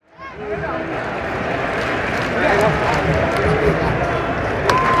Hello,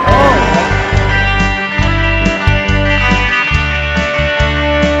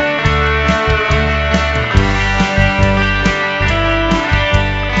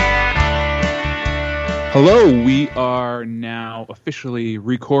 we are now officially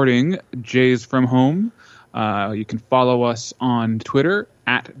recording Jays from Home. You can follow us on Twitter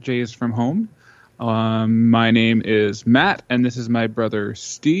at Jays from Home. My name is Matt, and this is my brother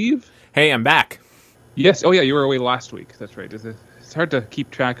Steve. Hey, I'm back. Yes. Oh, yeah. You were away last week. That's right. It's hard to keep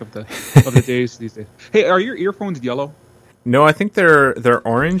track of the days these days. Hey, are your earphones yellow? No, I think they're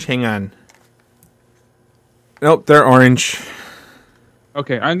orange. Hang on. Nope, they're orange.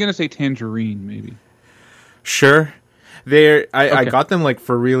 Okay, I'm gonna say tangerine, maybe. Sure. I got them like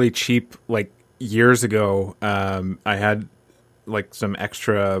for really cheap like years ago. I had like some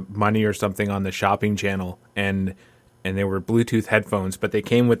extra money or something on the shopping channel, and they were Bluetooth headphones, but they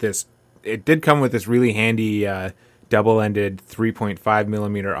came with this. It did come with this really handy double-ended 3.5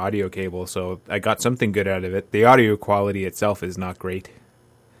 millimeter audio cable, so I got something good out of it. The audio quality itself is not great.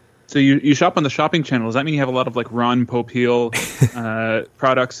 So you shop on the shopping channel. Does that mean you have a lot of like Ron Popeil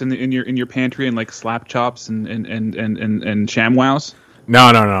products in your pantry, and like slap chops and ShamWows?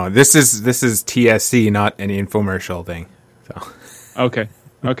 No. This is TSC, not an infomercial thing. So. Okay.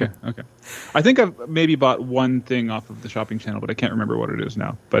 I think I've maybe bought one thing off of the shopping channel, but I can't remember what it is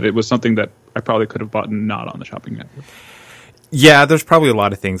now. But it was something that I probably could have bought not on the shopping network. Yeah, there's probably a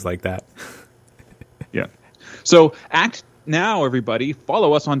lot of things like that. Yeah. So act now, everybody.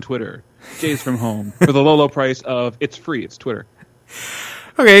 Follow us on Twitter, Jays from Home, for the low price of it's free. It's Twitter.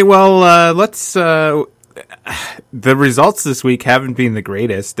 Okay, well, let's. The results this week haven't been the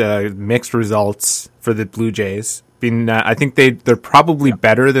greatest. Mixed results for the Blue Jays. I think they're probably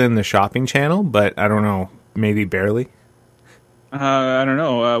better than the shopping channel, but I don't know, maybe barely. I don't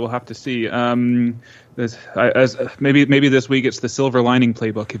know. We'll have to see. Maybe this week it's the Silver Lining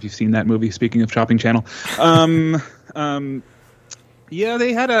Playbook. If you've seen that movie. Speaking of shopping channel, yeah,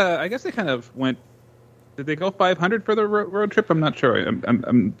 they had I guess they kind of went. Did they go 500 for the road trip? I'm not sure.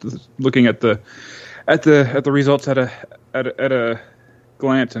 I'm just looking at the results at a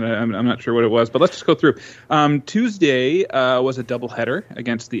glance, and I'm not sure what it was, but let's just go through. Tuesday was a doubleheader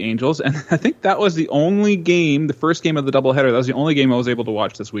against the Angels, and I think that was the only game, the first game of the doubleheader. That was the only game I was able to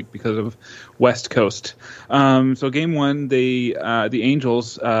watch this week because of West Coast. So game one, the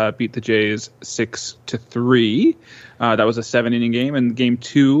Angels beat the Jays 6-3. That was a 7-inning game, and game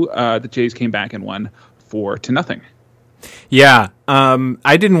two, the Jays came back and won 4-0. Yeah,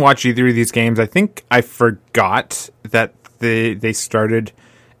 I didn't watch either of these games. I think I forgot that they started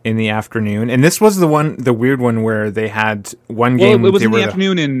in the afternoon, and this was the weird one where they had one game. Well, it was in the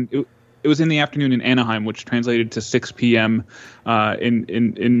afternoon it was in the afternoon in Anaheim, which translated to 6 p.m.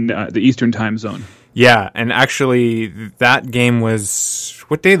 in the Eastern time zone. Yeah, and actually that game was,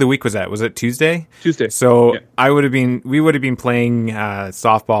 what day of the week was that? Was it Tuesday? Tuesday. So yeah. We would have been playing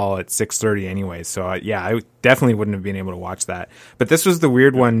softball at 6:30 anyway. So I definitely wouldn't have been able to watch that. But this was the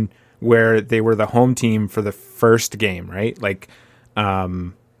weird one where they were the home team for the first game, right? Like,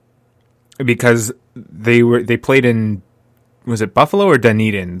 because they played in, was it Buffalo or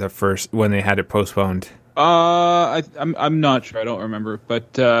Dunedin the first when they had it postponed? I'm not sure. I don't remember.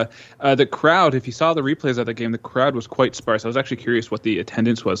 But the crowd, if you saw the replays of the game, the crowd was quite sparse. I was actually curious what the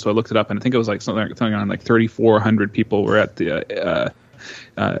attendance was, so I looked it up, and I think it was like something around like 3,400 people were at the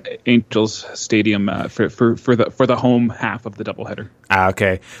Angels Stadium for the home half of the doubleheader.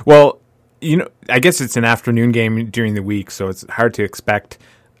 Okay. Well, I guess it's an afternoon game during the week, so it's hard to expect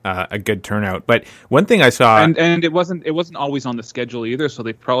a good turnout. But one thing I saw, and it wasn't always on the schedule either, so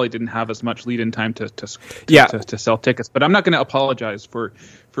they probably didn't have as much lead-in time to sell tickets. But I'm not going to apologize for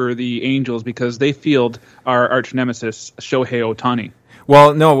the Angels because they field our arch nemesis Shohei Ohtani.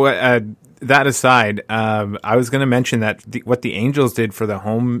 Well, no. That aside, I was going to mention that what the Angels did for the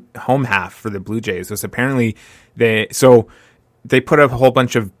home half for the Blue Jays was apparently they put up a whole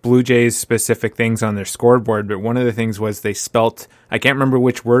bunch of Blue Jays specific things on their scoreboard, but one of the things was they spelt, I can't remember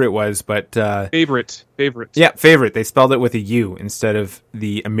which word it was, but favorite. Yeah, favorite. They spelled it with a U instead of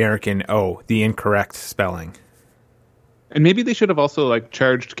the American O, the incorrect spelling. And maybe they should have also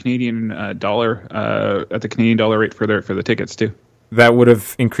charged Canadian dollar at the Canadian dollar rate for the tickets too. That would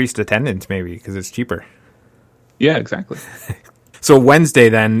have increased attendance maybe because it's cheaper. Yeah, exactly. So Wednesday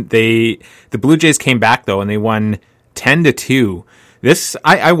then, the Blue Jays came back though and they won 10-2. This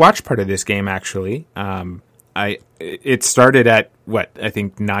I watched part of this game actually. It started at I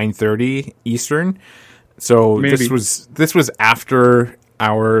think 9:30 Eastern. So maybe. this was after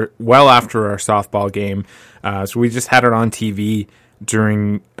our softball game. So we just had it on TV.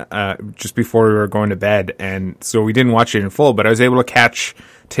 during just before we were going to bed, and so we didn't watch it in full. But I was able to catch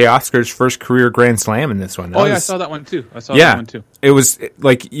Teoscar's first career Grand Slam in this one. I saw that one too. That one too. It was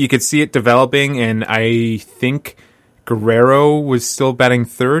like you could see it developing, and I think Guerrero was still batting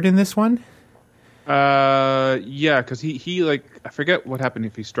third in this one. Yeah, because he like, I forget what happened,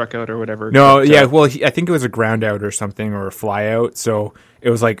 if he struck out or whatever. No, but, yeah, well, I think it was a ground out or something, or a fly out. So it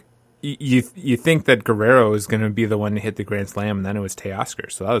was like you think that Guerrero is going to be the one to hit the Grand Slam, and then it was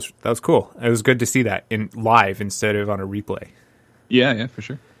Teoscar. So that was cool. It was good to see that in live instead of on a replay. Yeah, for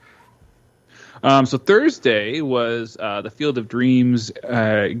sure. So Thursday was the Field of Dreams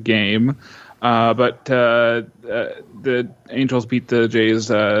game. But the Angels beat the Jays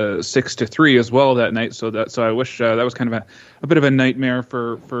 6-3 as well that night. So I wish that was kind of a bit of a nightmare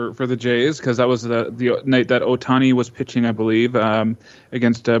for the Jays, because that was the night that Ohtani was pitching, I believe,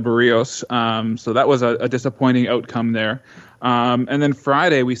 against Barrios. So that was a disappointing outcome there. And then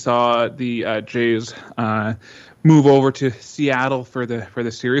Friday we saw the Jays move over to Seattle for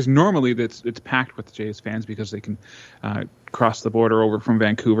the series. Normally it's packed with Jays fans because they can cross the border over from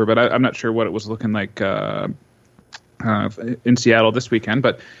Vancouver, but I'm not sure what it was looking like in Seattle this weekend,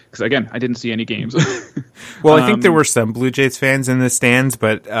 but because again, I didn't see any games. Well, I think there were some Blue Jays fans in the stands,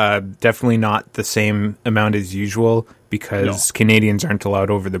 but definitely not the same amount as usual, because Canadians aren't allowed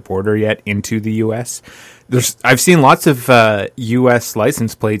over the border yet into the U.S. I've seen lots of U.S.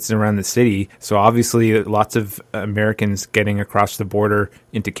 license plates around the city, so obviously lots of Americans getting across the border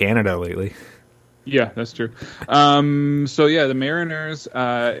into Canada lately. Yeah, that's true. The Mariners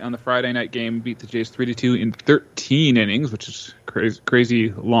on the Friday night game beat the Jays 3-2 in 13 innings, which is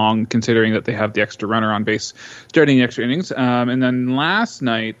crazy long considering that they have the extra runner on base starting the extra innings. And then last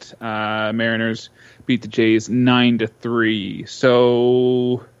night, Mariners beat the Jays 9-3.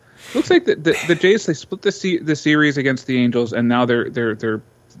 So looks like the Jays, they split the series against the Angels, and now they're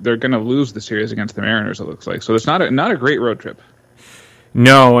going to lose the series against the Mariners. It looks like, so it's not a great road trip.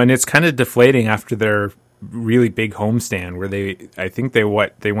 No, and it's kind of deflating after their really big homestand where I think they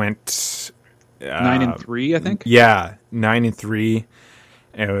went 9-3, I think. Yeah, 9-3.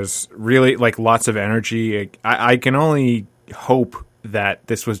 It was really like lots of energy. I can only hope that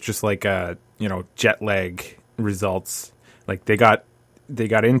this was just like a jet lag results. Like they got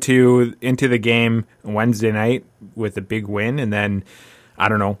into the game Wednesday night with a big win, and then I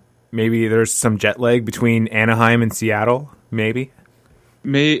don't know, maybe there's some jet lag between Anaheim and Seattle, maybe.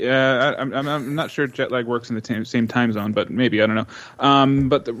 I'm not sure jet lag works in the same time zone, but maybe, I don't know.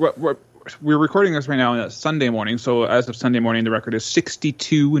 But we're recording this right now on a Sunday morning, so as of Sunday morning, the record is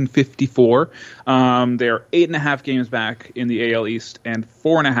 62-54. They are 8.5 games back in the AL East and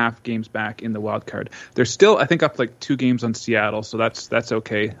 4.5 games back in the wild card. They're still, I think, up like 2 games on Seattle, so that's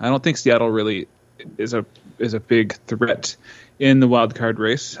okay. I don't think Seattle really is a big threat in the wild card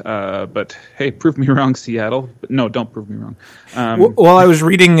race, but hey, prove me wrong, Seattle. But no, don't prove me wrong. Well, I was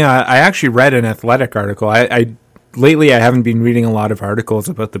reading. I actually read an Athletic article. Lately I haven't been reading a lot of articles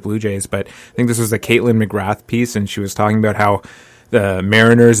about the Blue Jays, but I think this was a Caitlin McGrath piece, and she was talking about how the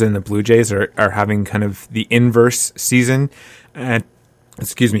Mariners and the Blue Jays are having kind of the inverse season. And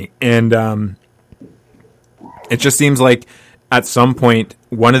it just seems like at some point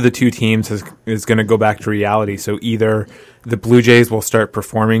one of the two teams is going to go back to reality. So either the Blue Jays will start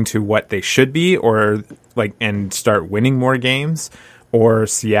performing to what they should be, and start winning more games, or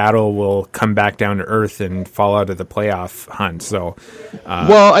Seattle will come back down to earth and fall out of the playoff hunt. So,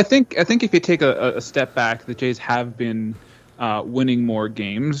 I think if you take a step back, the Jays have been winning more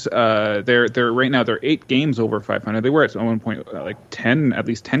games. They're right now they're 8 games over 500. They were at one point at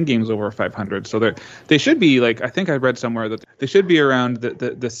least 10 games over 500. So they should be I think I read somewhere that they should be around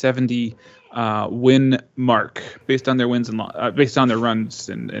the 70 win mark based on their wins and based on their runs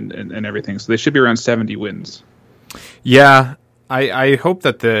and everything. So they should be around 70 wins. Yeah. I hope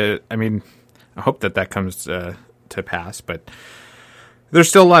that I hope that comes to pass, but there's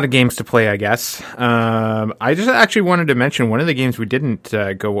still a lot of games to play, I guess. I just actually wanted to mention one of the games we didn't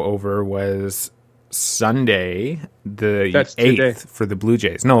go over was Sunday, the 8th for the Blue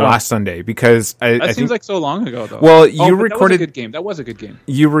Jays. No, last Sunday, because that seems like so long ago, though. Well, you recorded. That was a good game.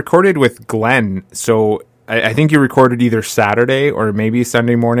 You recorded with Glenn, so I think you recorded either Saturday or maybe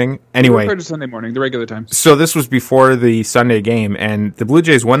Sunday morning. Anyway, we recorded Sunday morning, the regular time. So this was before the Sunday game, and the Blue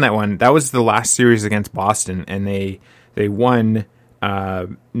Jays won that one. That was the last series against Boston, and they won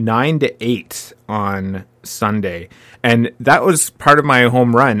 9-8 on Sunday, and that was part of my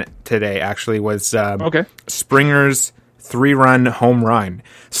home run today. Actually, was Springer's 3-run home run.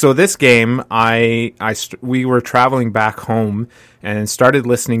 So this game, we were traveling back home and started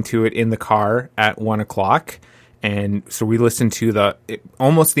listening to it in the car at 1:00, And so we listened to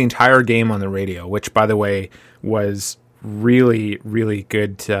almost the entire game on the radio, which, by the way, was really, really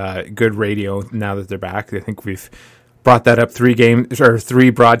good radio now that they're back. I think we've brought that up 3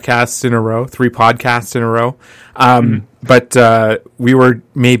 podcasts in a row. But we were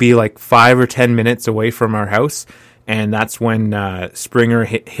maybe like 5 or 10 minutes away from our house, and that's when Springer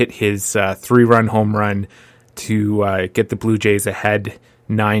hit his 3-run home run to get the Blue Jays ahead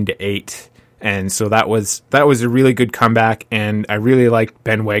 9-8. And so that was a really good comeback, and I really liked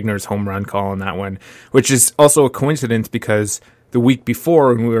Ben Wagner's home run call on that one, which is also a coincidence because the week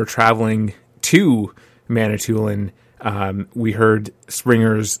before when we were traveling to Manitoulin, we heard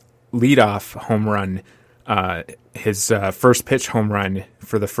Springer's leadoff home run, his first pitch home run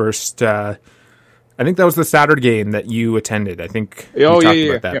for the first. I think that was the Saturday game that you attended. I think we talked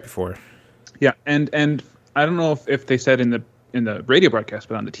about that before. Yeah, and I don't know if they said in the radio broadcast,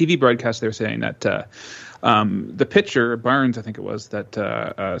 but on the TV broadcast, they were saying that the pitcher, Barnes, I think it was,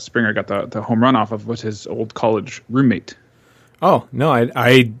 that Springer got the home run off of was his old college roommate. Oh, no,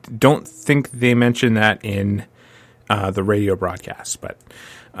 I don't think they mentioned that in the radio broadcast, but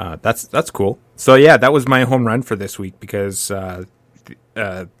that's cool. So, yeah, that was my home run for this week because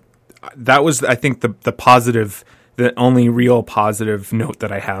that was, I think, the only real positive note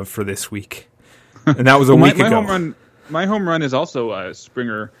that I have for this week. And that was a week ago. My home run is also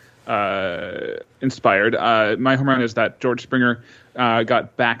Springer inspired. My home run is that George Springer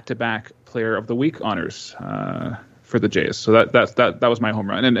got back-to-back Player of the Week honors for the Jays. So that was my home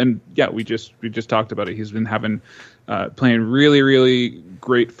run. And yeah, we just talked about it. He's been playing really, really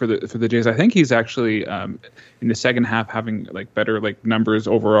great for the Jays. I think he's actually in the second half having like better like numbers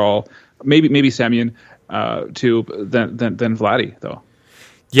overall. Maybe Semyon too than Vladdy though.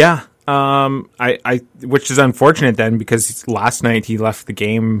 Yeah. Which is unfortunate then because last night he left the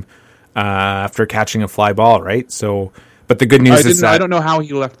game after catching a fly ball, right? So, but the good news is that I don't know how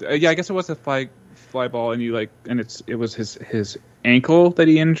he left. Yeah, I guess it was a fly ball, and it was his ankle that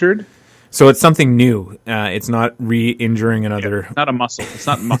he injured. So it's something new. It's not re-injuring another. Not a muscle. It's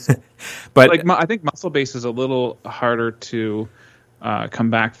not muscle. But like I think muscle base is a little harder to come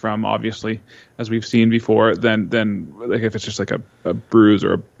back from, obviously, as we've seen before, than like if it's just like a bruise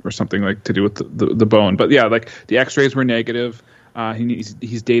or something like to do with the bone. But yeah, like the X-rays were negative.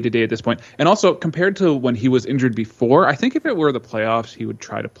 He's day to day at this point, and also compared to when he was injured before, I think if it were the playoffs, he would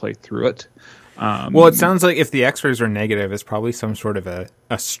try to play through it. Well, it sounds like if the X-rays are negative, it's probably some sort of a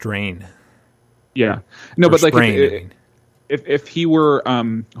strain. Yeah, no, but sprain, like if he were,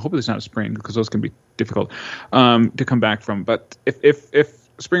 hopefully it's not a sprain because those can be difficult to come back from. But if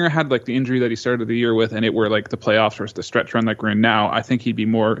Springer had like the injury that he started the year with, and it were like the playoffs or the stretch run like we're in now, I think he'd be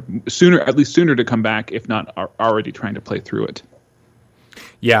at least sooner to come back, if not already trying to play through it.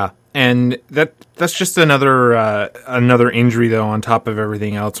 Yeah, and that's just another injury though on top of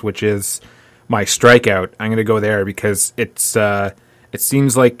everything else, which is my strikeout. I'm going to go there because it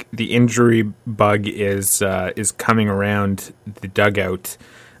seems like the injury bug is coming around the dugout.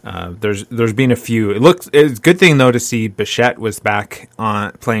 There's been a few. It's a good thing though to see Bichette was back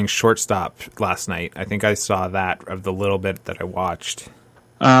on playing shortstop last night. I think I saw that of the little bit that I watched.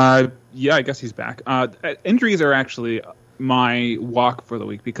 Yeah, I guess he's back. Injuries are actually my walk for the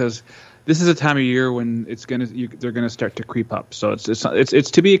week because this is a time of year when they're gonna start to creep up. So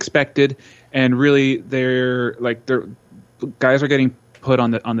it's to be expected, and really they're guys are getting put on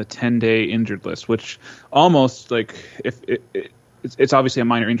the 10-day injured list, which almost like it's obviously a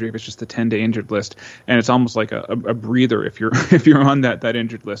minor injury if it's just a 10-day injured list, and it's almost like a breather if you're on that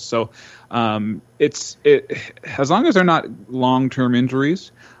injured list. So it's as long as they're not long-term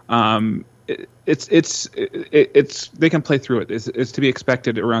injuries, it's they can play through it. It's to be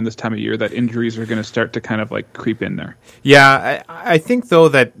expected around this time of year that injuries are going to start to kind of like creep in there. Yeah, I think though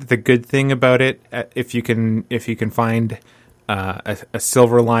that the good thing about it, if you can find a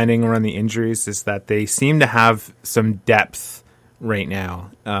silver lining around the injuries, is that they seem to have some depth right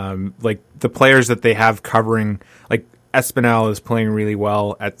now. Like the players that they have covering, like Espinal is playing really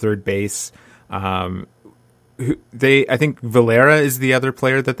well at third base. I think Valera is the other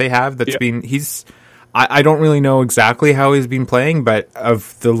player that they have that's been. I don't really know exactly how he's been playing, but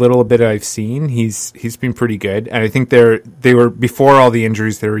of the little bit I've seen, he's been pretty good. And I think they were before all the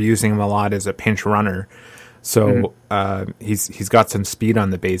injuries, they were using him a lot as a pinch runner. So he's got some speed on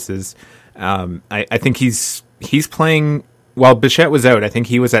the bases. I think he's playing. While Bichette was out, I think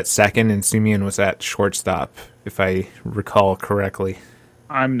he was at second and Semyon was at shortstop, if I recall correctly.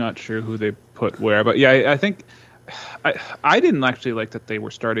 I'm not sure who they put where, but yeah, I think I didn't actually like that they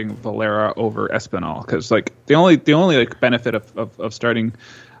were starting Valera over Espinal because like the only like benefit of starting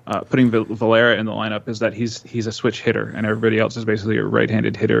putting Valera in the lineup is that he's a switch hitter, and everybody else is basically a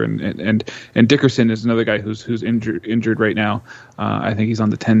right-handed hitter. And Dickerson is another guy who's injured right now. I think he's on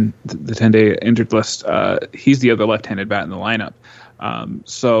the 10-day injured list. He's the other left-handed bat in the lineup.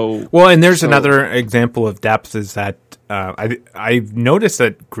 And there's another example of depth is that I've noticed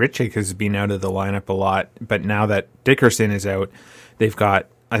that Grichuk has been out of the lineup a lot, but now that Dickerson is out, they've got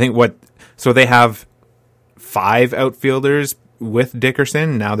so they have 5 outfielders with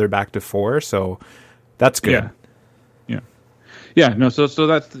Dickerson. Now they're back to 4, so that's good. Yeah. No. So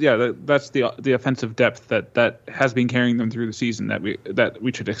that's the offensive depth that has been carrying them through the season that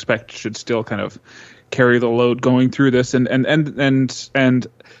we should expect should still kind of carry the load going through this. And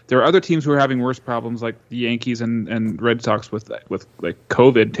there are other teams who are having worse problems, like the Yankees and Red Sox with like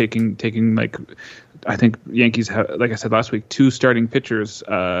COVID taking like, I think Yankees have, like I said last week, 2 starting pitchers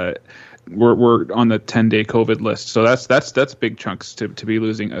were on the 10-day COVID list. So that's big chunks to be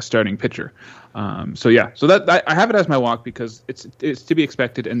losing a starting pitcher. So that I have it as my walk because it's to be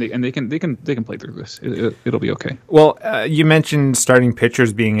expected, and they can play through this. It'll be okay. Well, you mentioned starting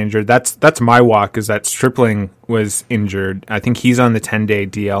pitchers being injured. That's my walk. Is that Stripling was injured? I think he's on the 10-day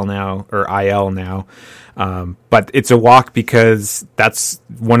DL now or IL now. But it's a walk because that's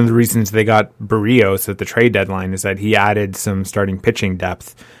one of the reasons they got Barrios at the trade deadline is that he added some starting pitching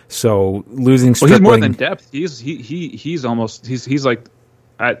depth. So losing Stripling, he's more than depth. He's almost he's like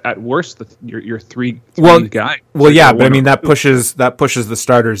at worst your three guy. Well, yeah, but I mean that pushes the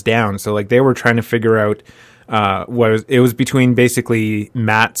starters down. So like they were trying to figure out it was between basically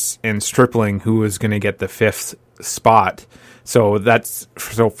Matz and Stripling who was going to get the 5th spot. So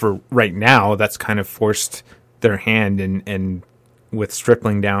for right now, that's kind of forced their hand and with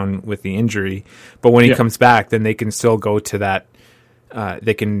Stripling down with the injury. But when he comes back, then they can still go to that.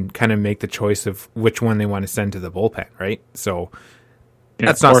 They can kind of make the choice of which one they want to send to the bullpen, right? So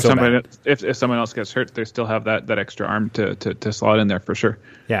that's not so bad. If someone else gets hurt, they still have that extra arm to slot in there for sure.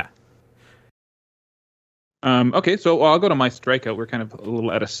 Yeah. Okay, so I'll go to my strikeout. We're kind of a little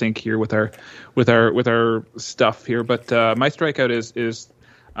out of sync here with our stuff here, but my strikeout is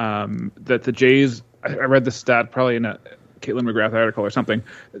that the Jays. I read the stat probably in a Caitlin McGrath article or something.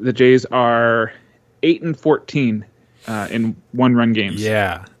 The Jays are 8-14 in 1-run games.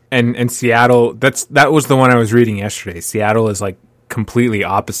 Yeah, and Seattle. That was the one I was reading yesterday. Seattle is like completely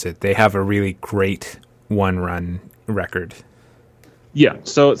opposite. They have a really great 1-run record. Yeah,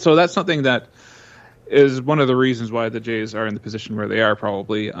 so that's something that is one of the reasons why the Jays are in the position where they are,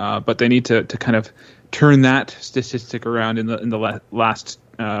 probably. But they need to kind of turn that statistic around in the last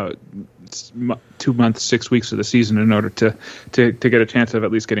 2 months, 6 weeks of the season in order to get a chance of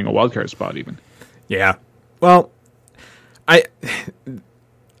at least getting a wildcard spot, even. Yeah. Well, I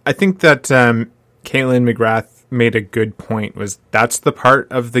think that Caitlin McGrath made a good point. That's the part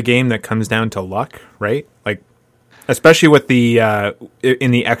of the game that comes down to luck, right? Like, especially with the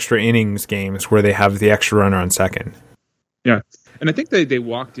in the extra innings games where they have the extra runner on second. Yeah, and I think they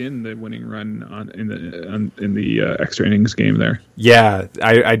walked in the winning run in the extra innings game there. Yeah,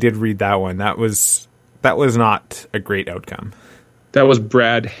 I did read that one. That was not a great outcome. That was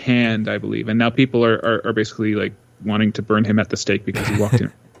Brad Hand, I believe, and now people are basically like wanting to burn him at the stake because he walked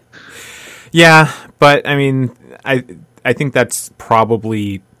in. Yeah, but I mean, I think that's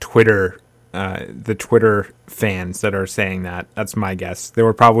probably Twitter. The Twitter fans that are saying that. That's my guess. There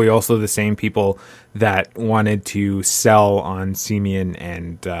were probably also the same people that wanted to sell on Semien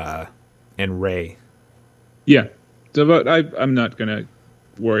and Ray. Yeah, so but I'm not gonna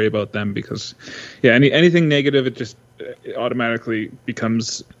worry about them because anything negative it automatically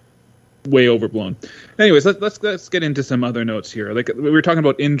becomes way overblown. Anyways, let's get into some other notes here. Like we were talking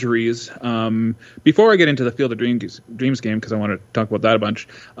about injuries. Before I get into the Field of Dreams game because I want to talk about that a bunch.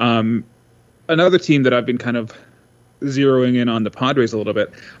 Another team that I've been kind of zeroing in on the Padres a little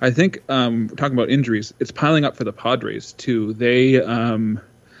bit. I think talking about injuries, it's piling up for the Padres too. They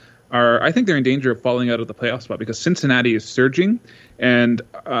I think they're in danger of falling out of the playoff spot because Cincinnati is surging and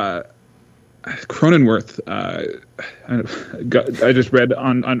Cronenworth. I just read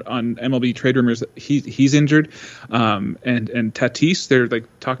on MLB Trade Rumors he's injured, and Tatis they're like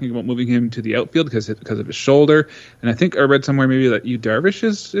talking about moving him to the outfield because of his shoulder, and I think I read somewhere maybe that Yu Darvish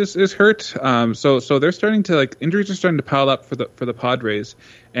is hurt. So they're starting to injuries are starting to pile up for the Padres,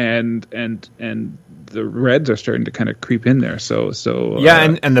 and the Reds are starting to kind of creep in there. So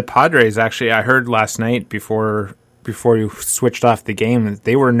yeah, and the Padres actually I heard last night before you switched off the game,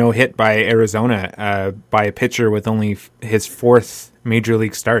 they were no hit by Arizona by a pitcher with only his 4th major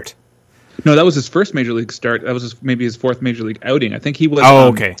league start. No, that was his first major league start. That was maybe his 4th major league outing. I think he was. Oh,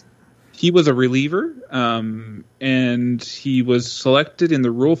 okay. he was a reliever, and he was selected in the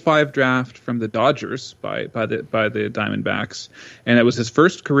Rule 5 draft from the Dodgers by the Diamondbacks, and it was his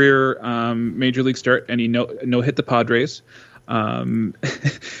first career major league start, and he no hit the Padres.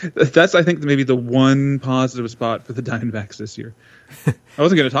 That's, I think, maybe the one positive spot for the Diamondbacks this year. I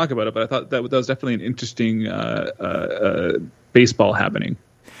wasn't going to talk about it, but I thought that was definitely an interesting baseball happening.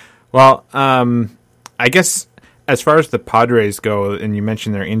 Well, I guess as far as the Padres go, and you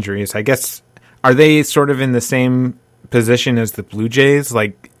mentioned their injuries, I guess, are they sort of in the same position as the Blue Jays?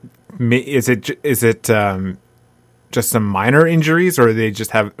 Like, is it just some minor injuries, or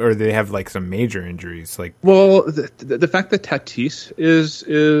they have like some major injuries? Like, well, the fact that Tatis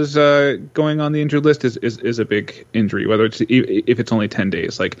is going on the injured list is a big injury. Whether if it's only 10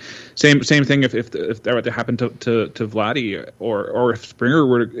 days, like same thing if that were to happen to Vladdy, or if Springer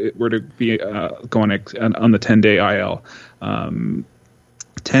were to be going on the 10-day IL,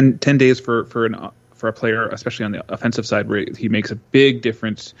 10 days for a player, especially on the offensive side, where he makes a big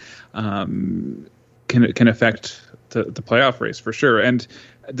difference, can affect the playoff race for sure. And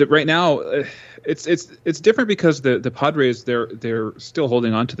right now, it's different because the Padres, they're still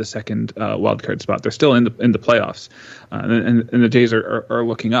holding on to the second wild card spot. They're still in the playoffs, and the Jays are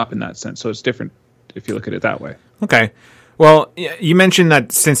looking up in that sense. So it's different if you look at it that way. Okay, well, you mentioned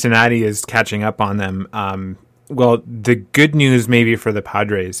that Cincinnati is catching up on them. Well, the good news maybe for the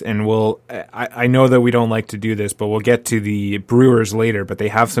Padres, and I know that we don't like to do this, but we'll get to the Brewers later, but they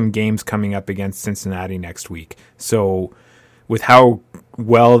have some games coming up against Cincinnati next week. So with how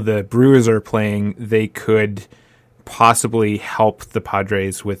well the Brewers are playing, they could possibly help the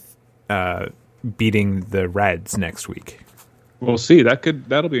Padres with beating the Reds next week. We'll see.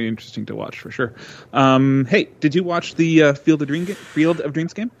 That'll be interesting to watch for sure. Hey, did you watch the Field of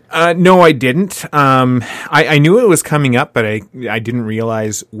Dreams game? No, I didn't. I knew it was coming up, but I didn't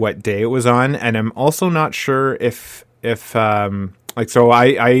realize what day it was on, and I'm also not sure if so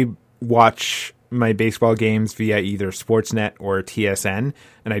I watch my baseball games via either Sportsnet or TSN,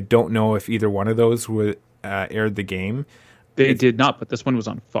 and I don't know if either one of those would aired the game. They did not, but this one was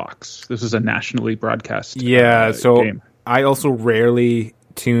on Fox. This is a nationally broadcast game. I also rarely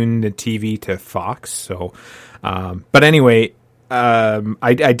tune the TV to Fox, so. But anyway,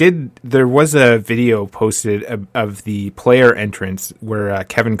 I did. There was a video posted of the player entrance where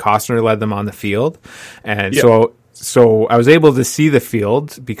Kevin Costner led them on the field, and so I was able to see the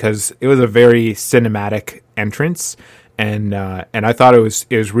field because it was a very cinematic entrance, and I thought it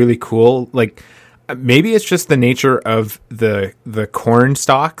was really cool. Like, maybe it's just the nature of the corn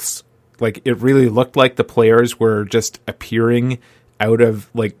stalks. Like, it really looked like the players were just appearing out of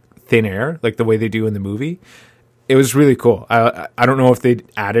like thin air, like the way they do in the movie. It was really cool. I don't know if they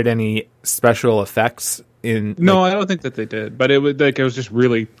added any special effects in. No, I don't think that they did. But it was just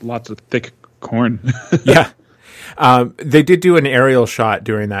really lots of thick corn. Yeah, they did do an aerial shot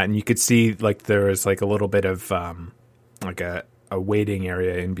during that, and you could see like there was like a little bit of like a waiting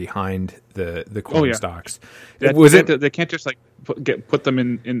area in behind the corn stalks. They can't just like put them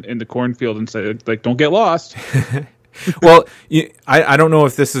in the cornfield and say like, don't get lost. Well, I don't know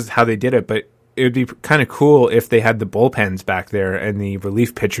if this is how they did it, but it would be kind of cool if they had the bullpens back there and the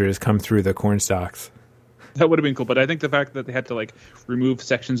relief pitchers come through the corn stalks. That would have been cool, but I think the fact that they had to like remove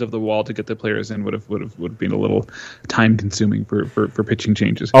sections of the wall to get the players in would have been a little time consuming for pitching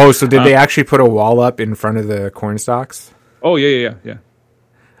changes. Oh, so did they actually put a wall up in front of the corn stalks? Oh yeah.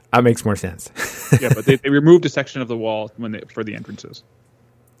 That makes more sense. Yeah, but they removed a section of the wall for the entrances.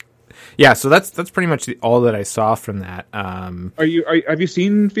 Yeah, so that's pretty much all that I saw from that. Have you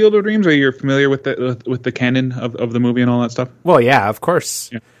seen Field of Dreams? Are you familiar with the canon of the movie and all that stuff? Well, yeah, of course.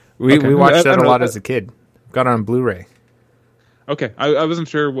 Yeah. We watched that a lot as a kid. Got it on Blu-ray. Okay, I wasn't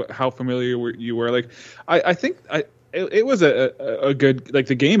sure how familiar you were. Like, I think it was a good, like,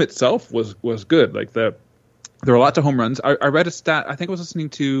 the game itself was good. Like, there were lots of home runs. I read a stat. I think I was listening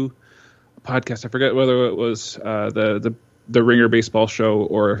to a podcast. I forget whether it was the Ringer baseball show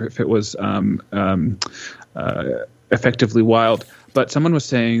or if it was Effectively Wild. But someone was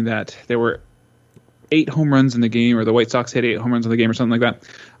saying that there were 8 home runs in the game, or the White Sox hit 8 home runs in the game, or something like that.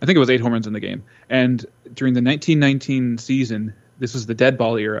 I think it was 8 home runs in the game. And during the 1919 season, this was the dead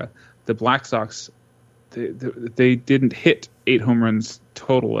ball era. The Black Sox, they didn't hit 8 home runs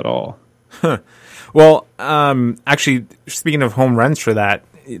total at all. Huh. Well, actually, speaking of home runs for that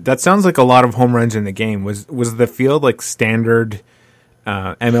sounds like a lot of home runs in the game. Was the field like standard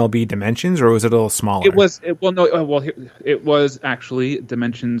MLB dimensions, or was it a little smaller? It was actually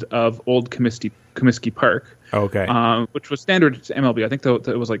dimensions of old Comiskey Park. Okay. Which was standard to MLB. I think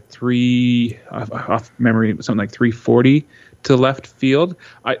it was like off memory, something like 340 to left field.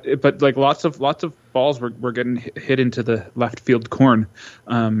 But like lots of balls were getting hit into the left field corn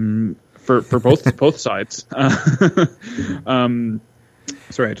for both sides.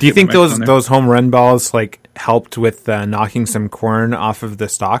 Sorry. Do you think those home run balls like helped with knocking some corn off of the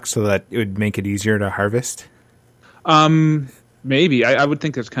stalk so that it would make it easier to harvest? Maybe. I would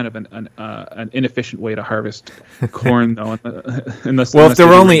think there's kind of an inefficient way to harvest corn, though. Unless if there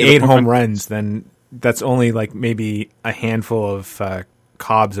were only 8 home runs, then that's only like maybe a handful of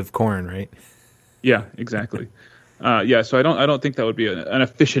cobs of corn, right? Yeah, exactly. So I don't think that would be an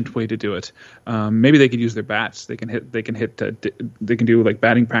efficient way to do it. Maybe they could use their bats. They can do like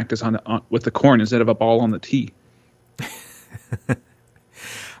batting practice with the corn instead of a ball on the tee.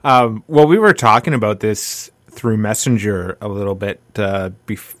 Well, we were talking about this through Messenger a little bit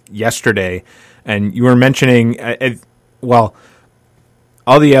yesterday, and you were mentioning,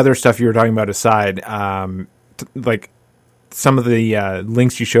 all the other stuff you were talking about aside, like some of the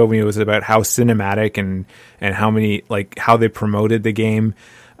links you showed me was about how cinematic and how many, like how they promoted the game.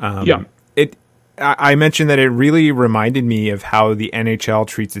 I mentioned that it really reminded me of how the NHL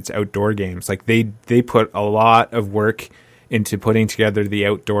treats its outdoor games. Like they put a lot of work into putting together the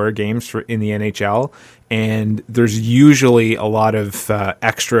outdoor games in the NHL, and there's usually a lot of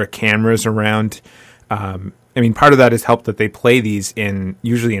extra cameras around. Part of that is helped that they play these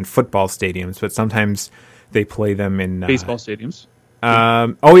usually in football stadiums, but sometimes they play them in baseball stadiums.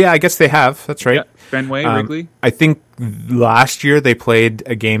 I guess they have. That's right. Yeah. Fenway, Wrigley. I think last year they played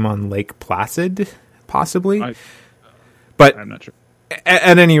a game on Lake Placid, possibly. But I'm not sure.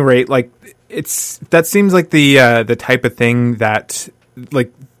 At any rate, like that seems like the type of thing that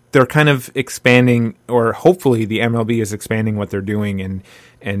like they're kind of expanding, or hopefully the MLB is expanding what they're doing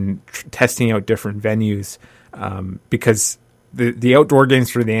and testing out different venues, because the outdoor games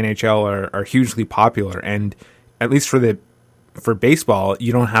for the NHL are hugely popular, and at least for baseball,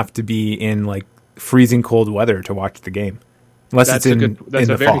 you don't have to be in like freezing cold weather to watch the game, unless it's in the fall. That's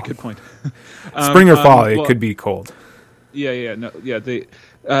a very good point. Spring or fall, it could be cold. They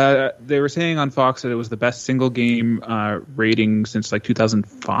were saying on Fox that it was the best single game rating since like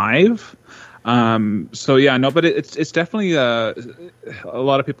 2005. But it's definitely a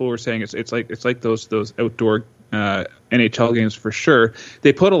lot of people were saying it's like those outdoor NHL games for sure.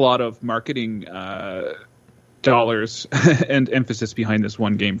 They put a lot of marketing dollars and emphasis behind this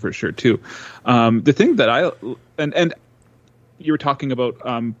one game for sure too. The thing that and you were talking about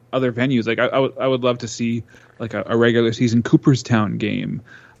other venues, like I would love to see like a regular season Cooperstown game.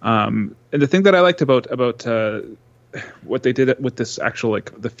 And the thing that I liked about what they did with this actual,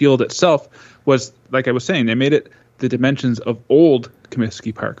 like the field itself, was, like I was saying, they made it the dimensions of old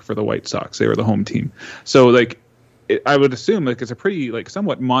Comiskey Park for the White Sox. They were the home team. So like I would assume like it's a pretty like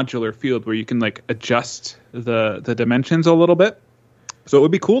somewhat modular field where you can like adjust the dimensions a little bit. So it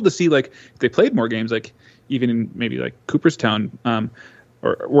would be cool to see like if they played more games, like even in maybe like Cooperstown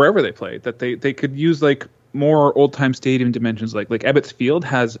or wherever they play, that they could use like more old time stadium dimensions. Like Ebbets Field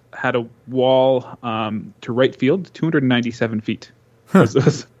had a wall to right field 297 feet was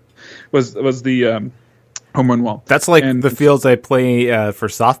the home run wall. That's like the fields I play for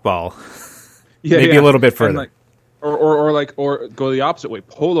softball. Maybe a little bit further. Or go the opposite way.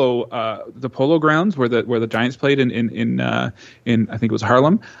 The Polo grounds where the Giants played in I think it was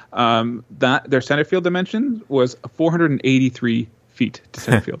Harlem. That their center field dimension was 483 feet to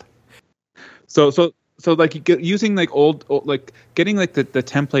center field. So like using like old like getting like the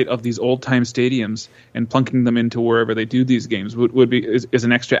template of these old time stadiums and plunking them into wherever they do these games would be is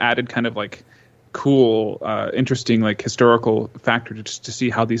an extra added kind of like cool, interesting like historical factor to see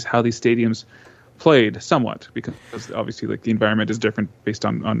how these stadiums played somewhat, because obviously like the environment is different based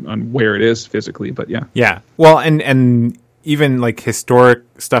on where it is physically. But yeah. Well, and even like historic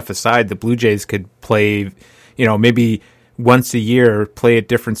stuff aside, the Blue Jays could play, maybe once a year, play at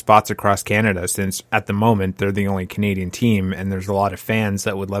different spots across Canada, since at the moment they're the only Canadian team and there's a lot of fans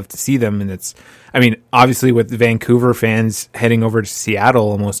that would love to see them. And obviously with the Vancouver fans heading over to Seattle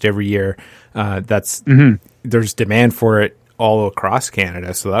almost every year, there's demand for it all across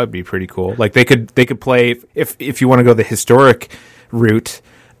Canada, so that would be pretty cool. Like they could play, if you want to go the historic route,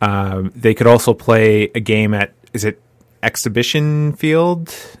 they could also play a game at, is it Exhibition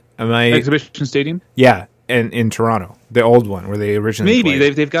Field? Exhibition Stadium? Yeah, in Toronto, the old one where they originally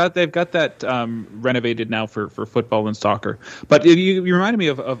played. they've got that renovated now for football and soccer. But you reminded me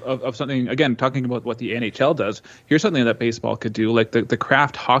of something, again, talking about what the NHL does. Here's something that baseball could do, like the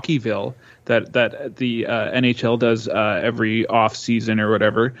Kraft Hockeyville that the NHL does every off season or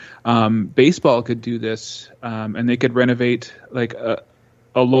whatever. Baseball could do this, and they could renovate like a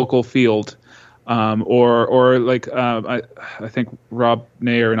local field or like I think Rob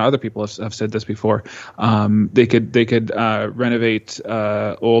Nair and other people have said this before. They could renovate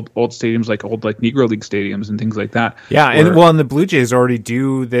old stadiums like Negro League stadiums and things like that. Yeah, and the Blue Jays already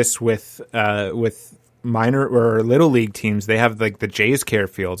do this with minor or little league teams. They have like the Jays Care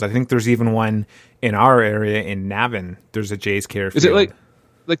Fields. I think there's even one in our area in Navan. There's a Jays Care Field. Is it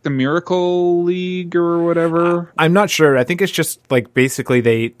like the Miracle League or whatever? I'm not sure. I think it's just like basically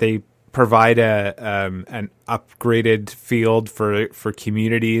they provide an upgraded field for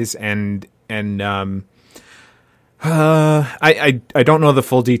communities and I don't know the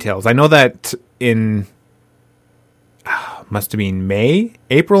full details. I know that in must have been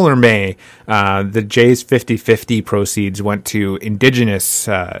April or May, the Jays 50-50 proceeds went to Indigenous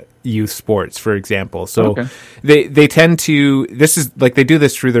youth sports, for example. So they tend to, this is like, they do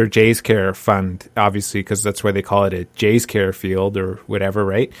this through their Jays Care Fund, obviously, because that's why they call it a Jays Care Field or whatever,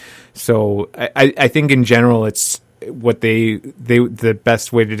 right? So I think in general, it's what the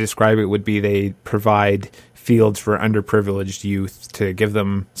best way to describe it would be they provide fields for underprivileged youth to give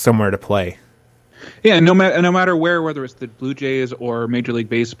them somewhere to play. Yeah, no matter whether it's the Blue Jays or Major League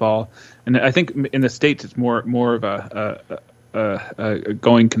Baseball, and I think in the States it's more of a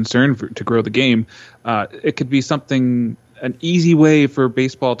going concern to grow the game. It could be an easy way for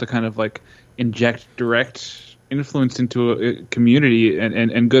baseball to kind of like inject direct influence into a community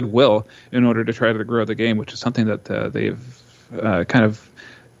and goodwill in order to try to grow the game, which is something that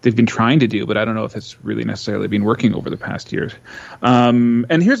they've been trying to do, but I don't know if it's really necessarily been working over the past years.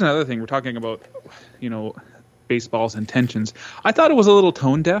 And here's another thing. We're talking about, baseball's intentions. I thought it was a little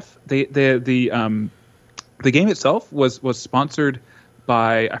tone deaf. The game itself was sponsored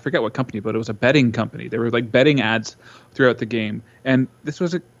by, I forget what company, but it was a betting company. There were like betting ads throughout the game. And this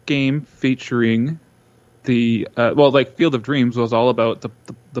was a game featuring Field of Dreams was all about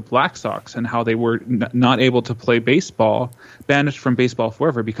the Black Sox and how they were not able to play baseball, banished from baseball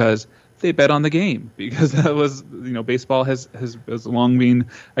forever because they bet on the game, because that was, baseball has long been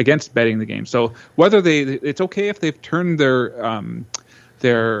against betting the game. So whether it's okay if they've turned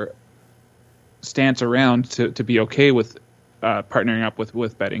their stance around to be okay with partnering up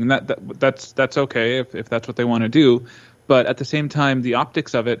with betting, and that's okay if that's what they want to do. But at the same time, the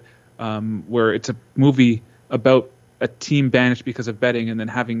optics of it, where it's a movie about a team banished because of betting and then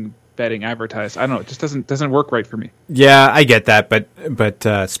having betting advertised, I don't know, it just doesn't work right for me. Yeah, I get that,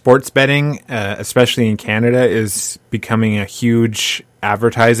 but sports betting, especially in Canada, is becoming a huge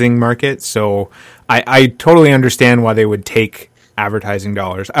advertising market. So I totally understand why they would take advertising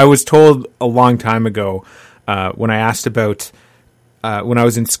dollars. I was told a long time ago when I asked about. When I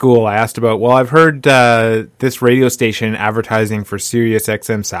was in school, I asked about, I've heard this radio station advertising for Sirius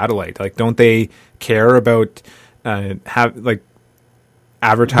XM satellite. Like, don't they care about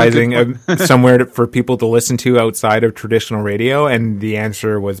advertising somewhere for people to listen to outside of traditional radio? And the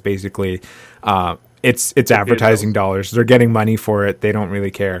answer was basically, it's advertising dollars. They're getting money for it. They don't really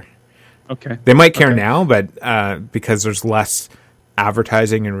care. Okay. They might care now, but because there's less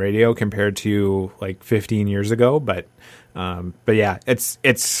advertising in radio compared to like 15 years ago, but yeah,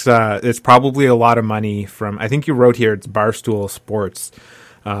 it's probably a lot of money from, I think you wrote here, it's Barstool Sports.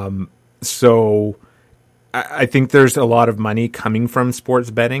 So I think there's a lot of money coming from sports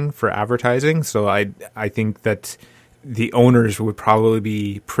betting for advertising. So I think that the owners would probably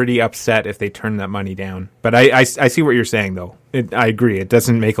be pretty upset if they turn that money down. But I see what you're saying though. I agree. It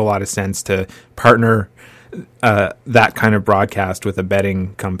doesn't make a lot of sense to partner that kind of broadcast with a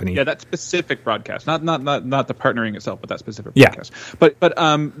betting company. Yeah, that specific broadcast, not the partnering itself, but that specific broadcast. Yeah.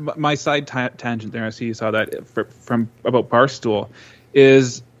 But my side tangent there, I see you saw that from about Barstool,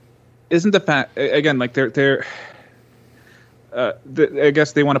 isn't the fact, again, like they're I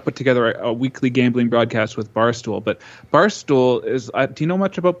guess they want to put together a weekly gambling broadcast with Barstool, but Barstool is. Do you know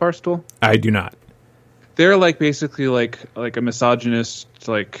much about Barstool? I do not. They're like basically like a misogynist,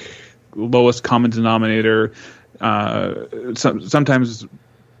 like lowest common denominator, sometimes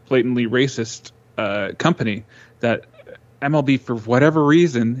blatantly racist company that MLB, for whatever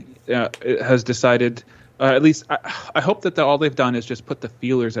reason, has decided. At least I hope that all they've done is just put the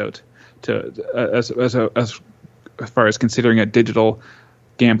feelers out to as far as considering a digital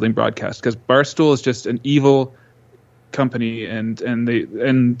gambling broadcast, because Barstool is just an evil company, and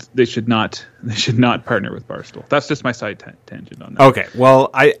they should not partner with Barstool. That's just my side tangent on that. Okay,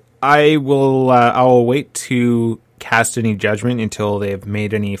 well I will wait to cast any judgment until they've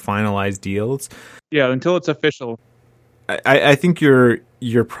made any finalized deals. Yeah, until it's official. I think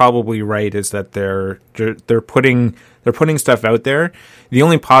you're probably right, is that they're putting stuff out there. The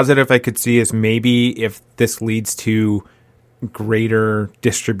only positive I could see is maybe if this leads to greater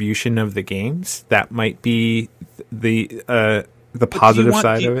distribution of the games. That might be the positive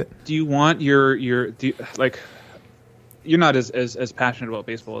side of it. Do you want like, you're not as passionate about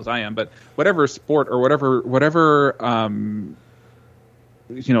baseball as I am, but whatever sport or whatever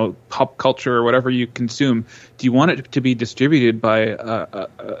pop culture or whatever you consume, do you want it to be distributed by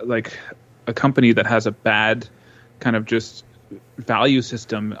like a company that has a bad kind of just value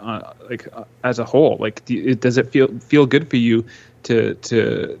system, as a whole? Like, does it feel good for you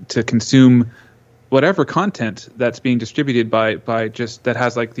to consume whatever content that's being distributed by just that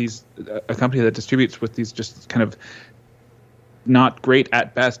has like a company that distributes with these just kind of not great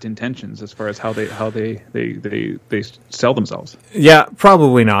at best intentions as far as how they sell themselves? Yeah,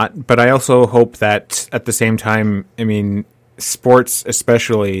 probably not. But I also hope that at the same time, I mean, sports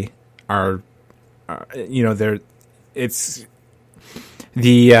especially are it's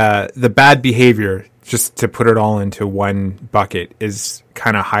the bad behavior, just to put it all into one bucket, is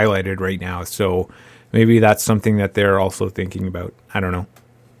kind of highlighted right now. So maybe that's something that they're also thinking about. I don't know.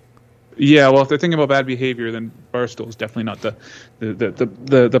 Yeah, well, if they're thinking about bad behavior, then Barstool is definitely not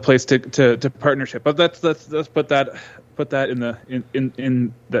the place to partnership. But let's put that in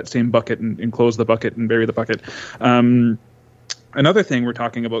that same bucket and close the bucket and bury the bucket. Another thing we're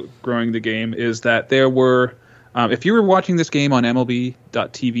talking about growing the game is that there were, if you were watching this game on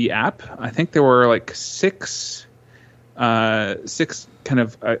MLB.TV app, I think there were like six kind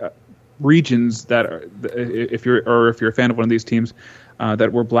of regions that are, if you're a fan of one of these teams,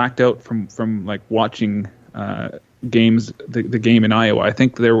 that were blacked out from like watching games, the game in Iowa. I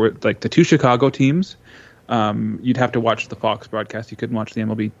think there were like the two Chicago teams. You'd have to watch the Fox broadcast. You couldn't watch the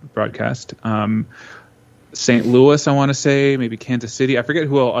MLB broadcast. St. Louis, I want to say, maybe Kansas City. I forget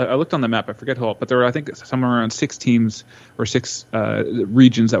who all. I looked on the map. I forget who all. But there were, I think, somewhere around 6 teams or 6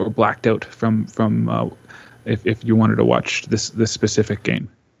 regions that were blacked out from if you wanted to watch this specific game.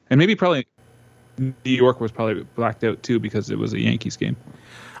 And maybe probably New York was probably blacked out too because it was a Yankees game.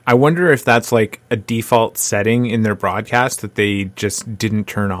 I wonder if that's like a default setting in their broadcast that they just didn't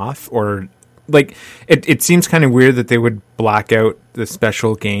turn off, or like it seems kind of weird that they would black out the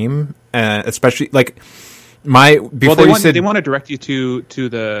special game, especially like. They want to direct you to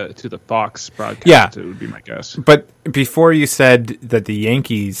the Fox broadcast. Yeah, it would be my guess. But before you said that the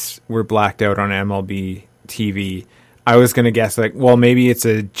Yankees were blacked out on MLB TV, I was going to guess like, well, maybe it's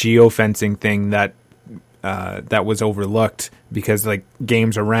a geofencing thing that was overlooked because like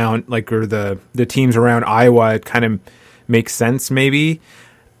games around like or the teams around Iowa, it kind of makes sense maybe,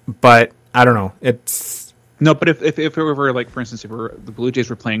 but I don't know. No, but if it were like, for instance, if the Blue Jays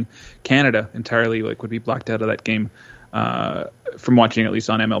were playing Canada entirely, like would be blacked out of that game from watching at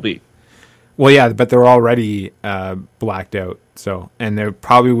least on MLB. Well, yeah, but they're already blacked out. So, and they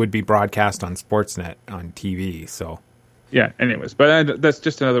probably would be broadcast on Sportsnet on TV. So, yeah. Anyways, but that's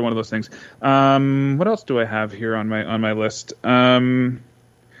just another one of those things. What else do I have here on my list?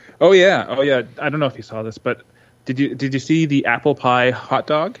 Oh yeah. I don't know if you saw this, but did you see the apple pie hot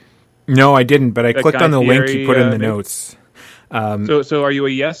dog? No, I didn't, but I clicked on the link you put in the notes. So are you a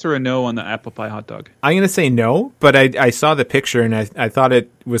yes or a no on the apple pie hot dog? I'm going to say no, but I saw the picture and I thought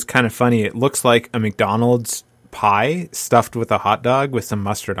it was kind of funny. It looks like a McDonald's pie stuffed with a hot dog with some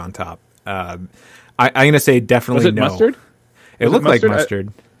mustard on top. I'm going to say definitely no. Was it mustard? It looked like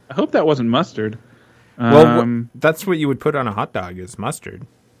mustard. I hope that wasn't mustard. Well, that's what you would put on a hot dog is mustard.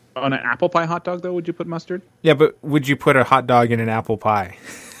 On an apple pie hot dog, though, would you put mustard? Yeah, but would you put a hot dog in an apple pie?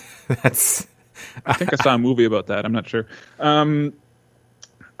 I think I saw a movie about that. I'm not sure. I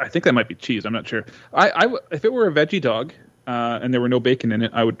think that might be cheese. I'm not sure. If it were a veggie dog and there were no bacon in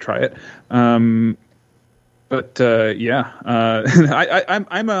it, I would try it. But yeah,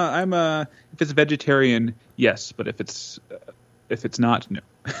 I'm a if it's vegetarian, yes. But if it's not, no.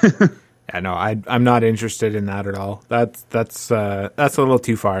 Yeah, no, I'm not interested in that at all. That's a little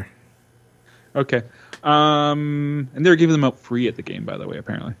too far. Okay. And they're giving them out free at the game, by the way.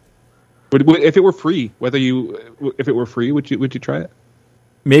 Apparently. If it were free, would you try it?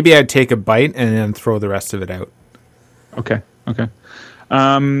 Maybe I'd take a bite and then throw the rest of it out. Okay.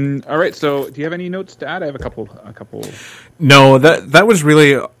 All right. So, do you have any notes to add? I have a couple. No, that was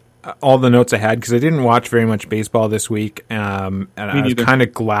really all the notes I had because I didn't watch very much baseball this week, and I was kind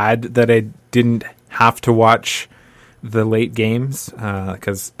of glad that I didn't have to watch the late games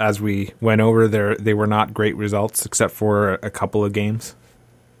because as we went over there, they were not great results except for a couple of games.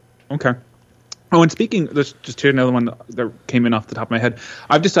 Okay. Oh, and speaking, just here's another one that came in off the top of my head.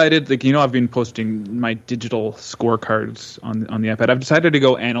 I've decided, like, I've been posting my digital scorecards on the iPad. I've decided to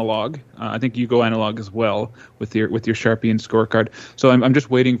go analog. I think you go analog as well with your Sharpie and scorecard. So I'm just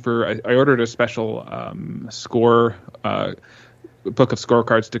waiting for. I ordered a special score book of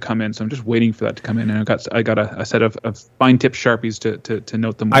scorecards to come in, so I'm just waiting for that to come in. And I got a set of fine tip Sharpies to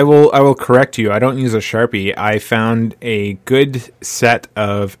note them. I will correct you. I don't use a Sharpie. I found a good set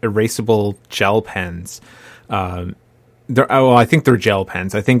of erasable gel pens. I think they're gel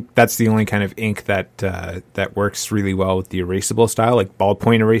pens. I think that's the only kind of ink that works really well with the erasable style, like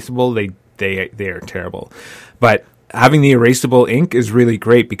ballpoint erasable. They are terrible, but having the erasable ink is really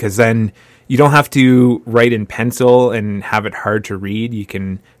great because then you don't have to write in pencil and have it hard to read. You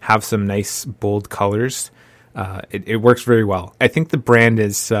can have some nice bold colors. It works very well. I think the brand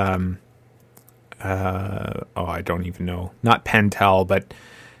is, I don't even know. Not Pentel, but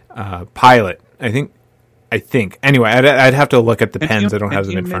Pilot. I think. Anyway, I'd have to look at the pens. I don't have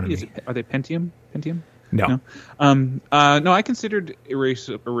them in front of me. Are they Pentium? No. No, I considered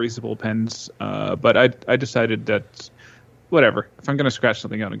erasable pens, but I decided that whatever. If I'm going to scratch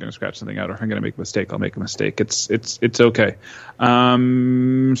something out, I'm going to scratch something out. Or if I'm going to make a mistake, I'll make a mistake. It's okay.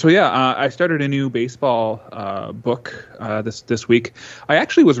 So yeah, I started a new baseball book this week. I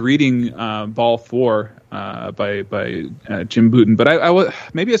actually was reading Ball 4 by Jim Bouton, but I was,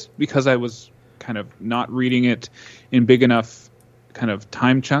 maybe it's because I was kind of not reading it in big enough kind of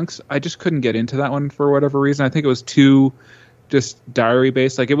time chunks. I just couldn't get into that one for whatever reason. I think it was too just diary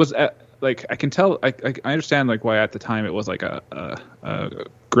based. Like it was. Like I can tell, I understand like why at the time it was like a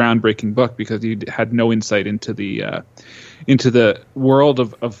groundbreaking book because you had no insight into the world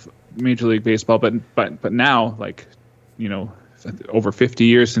of Major League Baseball, but now, like, over 50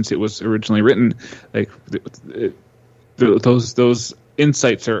 years since it was originally written, like those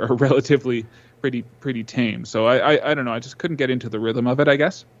insights are relatively pretty tame. So I don't know, I just couldn't get into the rhythm of it, I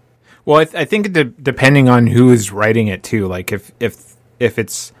guess. Well, I think depending on who is writing it too, like if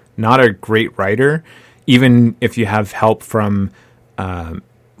it's not a great writer, even if you have help from a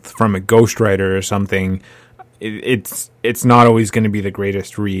ghostwriter or something, it's not always going to be the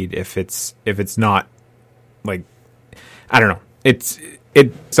greatest read if it's not, like, I don't know. It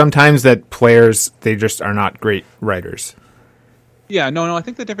sometimes that players, they just are not great writers. Yeah, no, I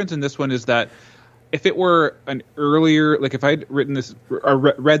think the difference in this one is that if it were an earlier, like if I'd written this or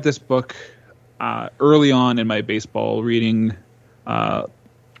read this book early on in my baseball reading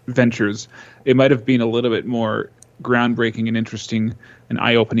ventures, it might have been a little bit more groundbreaking and interesting and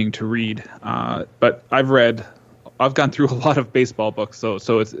eye-opening to read. But I've gone through a lot of baseball books, so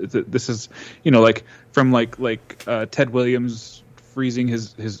this is, like from like Ted Williams freezing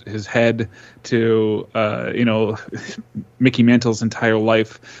his head to Mickey Mantle's entire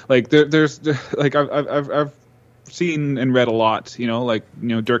life. Like there's like I've seen and read a lot.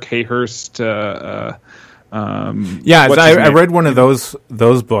 Dirk Hayhurst. I read one of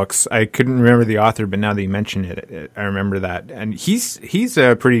those books. I couldn't remember the author, but now that you mention it, I remember that. And he's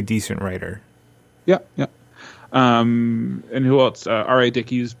a pretty decent writer. Yeah. And who else? R.A.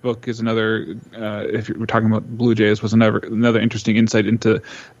 Dickey's book is another. If we're talking about Blue Jays, was another interesting insight into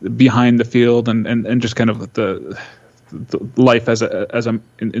behind the field and just kind of the life as in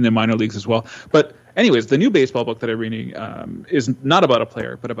the minor leagues as well. But anyways, the new baseball book that I'm reading is not about a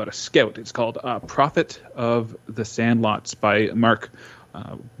player, but about a scout. It's called Prophet of the Sandlots by Mark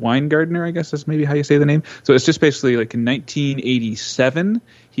Weingartner, I guess is maybe how you say the name. So it's just basically like in 1987,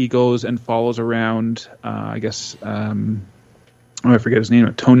 he goes and follows around, I forget his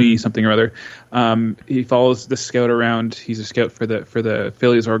name, Tony something or other. He follows the scout around. He's a scout for the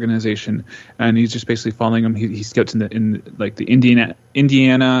Phillies organization, and he's just basically following him. He scouts in the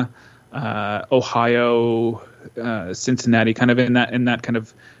Indiana, Ohio, Cincinnati, kind of in that kind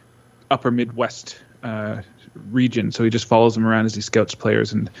of upper Midwest region. So he just follows them around as he scouts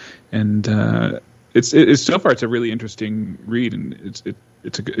players, and it's so far it's a really interesting read, and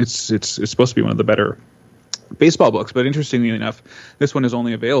it's supposed to be one of the better baseball books. But interestingly enough, this one is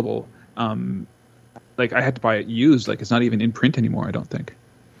only available. Like I had to buy it used. Like it's not even in print anymore, I don't think.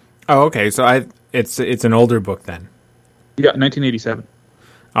 Oh, okay. So it's an older book then. Yeah, 1987.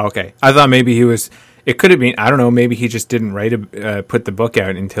 Oh, okay. I thought maybe he was. It could have been. I don't know. Maybe he just didn't put the book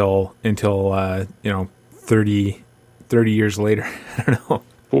out until 30 years later. I don't know.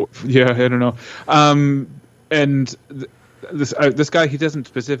 Yeah, I don't know. And this guy, he doesn't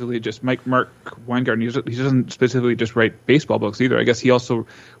specifically just Mark Weingarten. He doesn't specifically just write baseball books either. I guess he also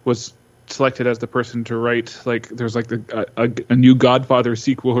was selected as the person to write. Like there's like a new Godfather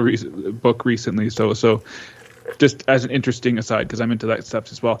sequel book recently. So just as an interesting aside, because I'm into that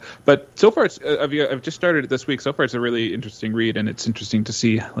stuff as well. But so far, I've just started it this week. So far, it's a really interesting read, and it's interesting to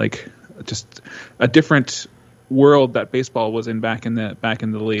see like just a different world that baseball was in back in the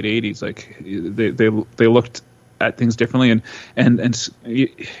late '80s. Like they looked at things differently, and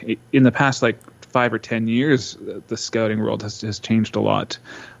in the past like 5 or 10 years, the scouting world has changed a lot.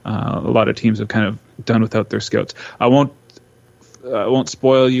 A lot of teams have kind of done without their scouts. I won't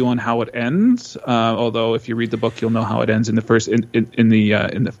spoil you on how it ends. Although if you read the book, you'll know how it ends in the first in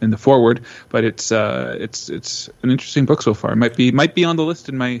the foreword. But it's an interesting book so far. It might be on the list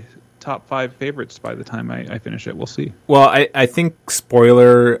in my top 5 favorites by the time I finish it. We'll see. Well, I think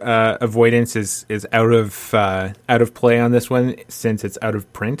spoiler avoidance is out of play on this one since it's out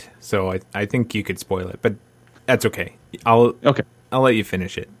of print. So I think you could spoil it, but that's okay. I'll let you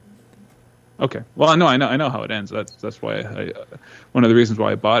finish it. Okay. Well, I know how it ends. That's why one of the reasons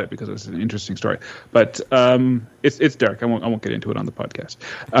why I bought it, because it's an interesting story. But it's dark. I won't get into it on the podcast.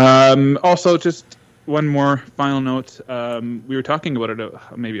 Also, just one more final note. We were talking about it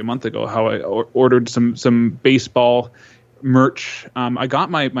maybe a month ago, how I ordered some baseball merch. I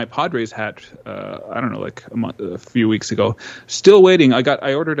got my Padres hat, I don't know, like a few weeks ago. Still waiting.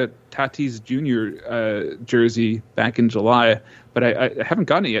 I ordered a Tatis Jr. Jersey back in July, but I haven't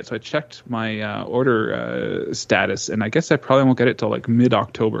gotten it yet. So I checked my order status, and I guess I probably won't get it till like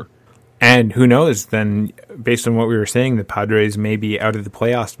mid-October. And who knows, then, based on what we were saying, the Padres may be out of the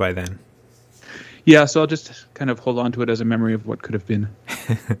playoffs by then. Yeah, so I'll just kind of hold on to it as a memory of what could have been.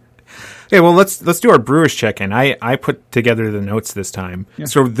 Okay, well, let's do our Brewers check-in. I put together the notes this time. Yeah.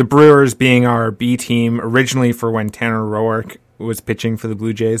 So the Brewers being our B team originally for when Tanner Roark was pitching for the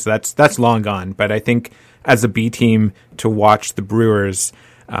Blue Jays, that's long gone. But I think as a B team to watch the Brewers,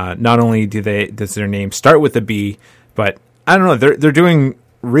 not only does their name start with a B, but I don't know, they're doing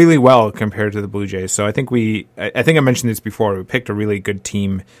really well compared to the Blue Jays. So I think I mentioned this before. We picked a really good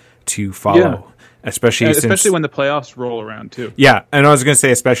team to follow. Yeah. Especially when the playoffs roll around too. Yeah, and I was going to say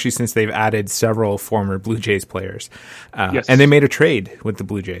especially since they've added several former Blue Jays players, yes. And they made a trade with the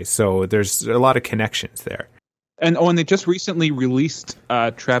Blue Jays, so there's a lot of connections there. And they just recently released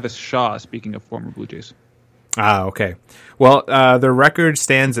Travis Shaw. Speaking of former Blue Jays. Okay. Well, their record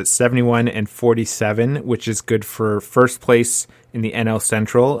stands at 71-47, which is good for first place in the NL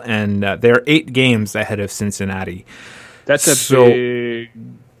Central, and they're 8 games ahead of Cincinnati. That's a big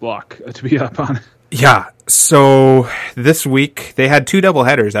block to be up on. Yeah, so this week they had 2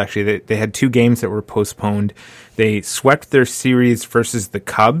 doubleheaders, actually. They had 2 games that were postponed. They swept their series versus the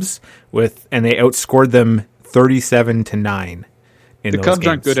Cubs, and they outscored them 37-9. The Cubs games.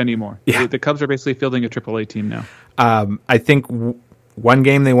 aren't good anymore. Yeah. The Cubs are basically fielding a AAA team now. I think one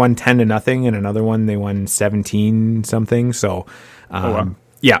game they won 10-0, and another one they won 17-something. So, wow.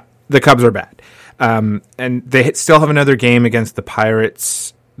 Yeah, the Cubs are bad. And they still have another game against the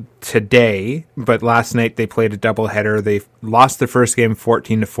Pirates today, but last night they played a doubleheader. They lost the first game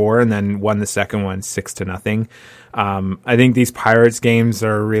 14-4 and then won the second one 6-0. I think these Pirates games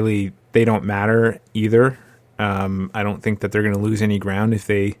are really, they don't matter either. I don't think that they're going to lose any ground if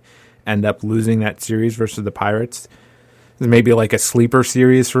they end up losing that series versus the Pirates. It's maybe like a sleeper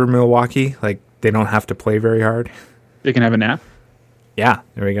series for Milwaukee. Like they don't have to play very hard. They can have a nap. Yeah,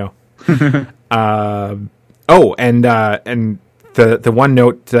 there we go. And the one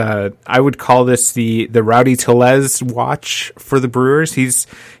note, I would call this the Rowdy Tellez watch for the Brewers. He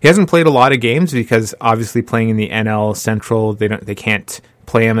hasn't played a lot of games because obviously playing in the NL Central, they can't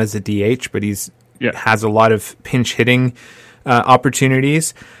play him as a DH, but has a lot of pinch hitting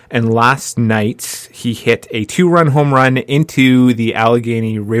opportunities. And last night he hit a 2-run home run into the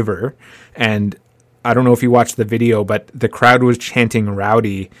Allegheny River, and I don't know if you watched the video, but the crowd was chanting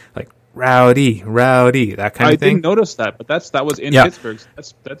Rowdy, like Rowdy, Rowdy, that kind of thing. I didn't notice that, but that was in Pittsburgh.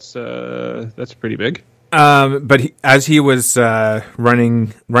 That's pretty big. But as he was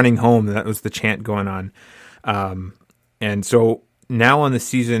running home, that was the chant going on. And so now on the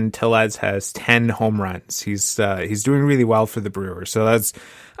season, Tellez has 10 home runs. He's doing really well for the Brewers. So that's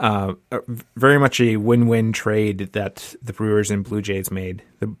very much a win-win trade that the Brewers and Blue Jays made.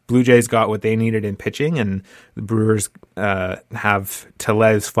 The Blue Jays got what they needed in pitching, and the Brewers have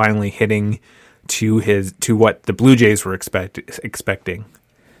Tellez finally hitting to what the Blue Jays were expecting.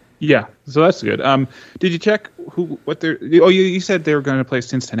 Yeah, so that's good. Did you check you said they were going to play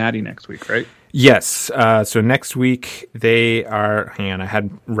Cincinnati next week, right? Yes. So next week they are. Hang on, I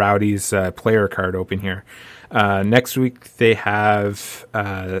had Rowdy's player card open here. Next week they have.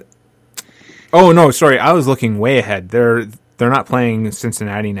 Oh no, sorry, I was looking way ahead. They're not playing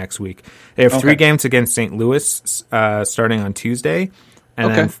Cincinnati next week. They have 3 games against St. Louis starting on Tuesday,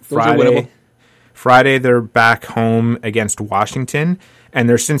 and then Friday they're back home against Washington, and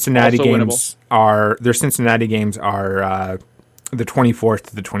their Cincinnati Also games are the 24th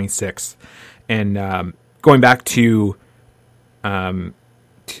to the 26th. And going back to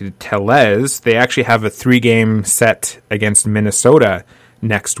Tellez, they actually have a 3-game set against Minnesota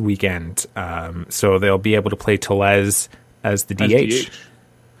next weekend. So they'll be able to play Tellez as the DH.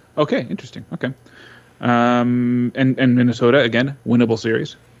 Okay, interesting. Okay. And Minnesota, again, winnable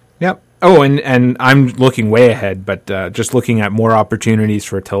series. Yep. Oh, and I'm looking way ahead, but just looking at more opportunities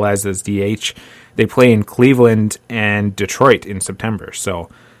for Tellez as DH. They play in Cleveland and Detroit in September. So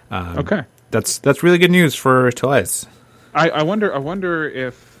okay. That's really good news for Tellez. I wonder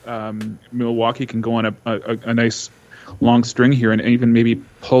if Milwaukee can go on a nice long string here and even maybe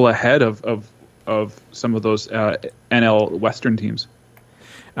pull ahead of some of those NL Western teams.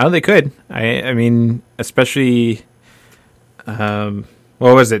 Oh, they could. I mean, especially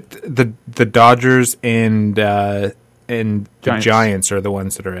what was it? The Dodgers and the Giants are the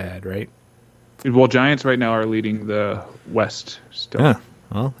ones that are ahead, right? Well, Giants right now are leading the West still. Yeah.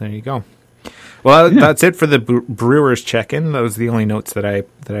 Well, there you go. Well, that's it for the Brewers check-in. That was the only notes that I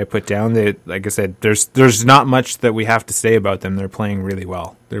put down. Like I said, there's not much that we have to say about them. They're playing really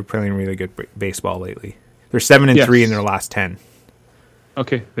well. They're playing really good baseball lately. They're 7-3 in their last 10.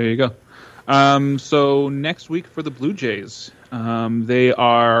 Okay, there you go. So next week for the Blue Jays, they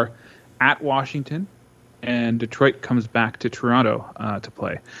are at Washington, and Detroit comes back to Toronto to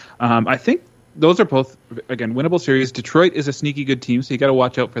play. I think those are both, again, winnable series. Detroit is a sneaky good team, so you got to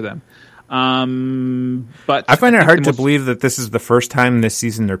watch out for them. But I find it hard to believe that this is the first time this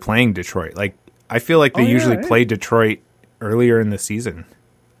season they're playing Detroit. Like, I feel like they usually play Detroit earlier in the season.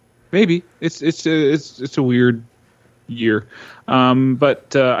 Maybe it's a weird year,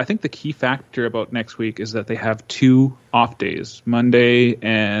 but I think the key factor about next week is that they have 2 off days, Monday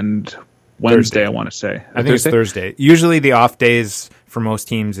and Wednesday. Thursday. I want to say. I think it's Thursday. Usually the off days for most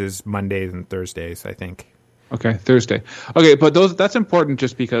teams is Mondays and Thursdays, I think. Okay, Thursday. Okay, but that's important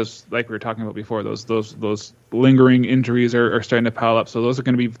just because, like we were talking about before, those lingering injuries are starting to pile up. So those are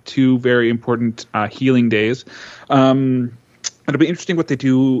going to be 2 very important healing days. It'll be interesting what they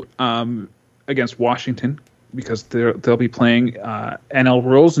do against Washington because they'll be playing NL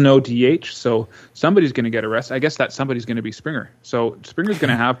rules, no DH. So somebody's going to get a rest. I guess that somebody's going to be Springer. So Springer's going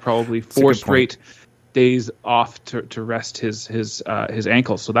to have probably 4 straight days off to rest his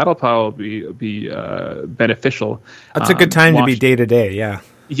ankles, so that'll probably be beneficial. That's a good time to be day to day. Yeah,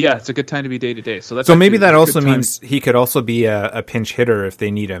 it's a good time to be day to day. So maybe that also means he could also be a pinch hitter if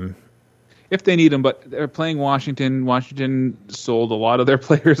they need him. If they need him, but they're playing Washington. Washington sold a lot of their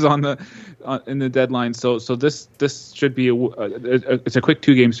players in the deadline, so this should be it's a quick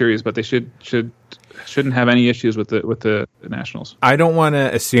 2-game series, but they shouldn't have any issues with the Nationals. I don't want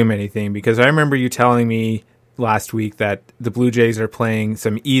to assume anything because I remember you telling me last week that the Blue Jays are playing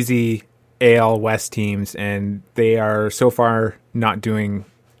some easy AL West teams and they are so far not doing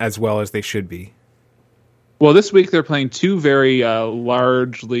as well as they should be. Well, this week they're playing 2 very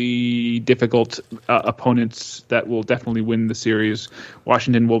largely difficult opponents that will definitely win the series.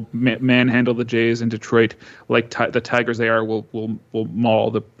 Washington will manhandle the Jays, and Detroit, like the Tigers they are, will maul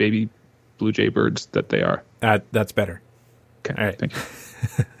the baby Blue Jay birds that they are. That's better. Okay, all right. Thank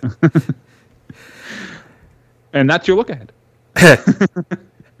you. And that's your look ahead.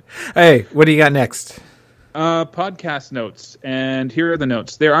 Hey, what do you got next? Podcast notes, and here are the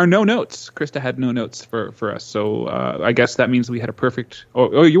notes. There are no notes. Krista had no notes for us, so I guess that means we had a perfect.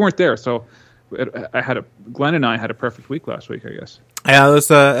 Oh, you weren't there, so Glenn and I had a perfect week last week, I guess. Yeah, it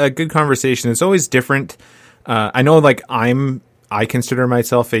was a good conversation. It's always different. I know, like I consider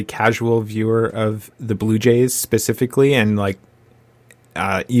myself a casual viewer of the Blue Jays specifically, and like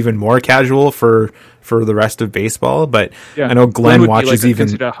even more casual for the rest of baseball. But I know Glenn watches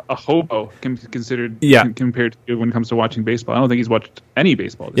a hobo considered compared to when it comes to watching baseball. I don't think he's watched any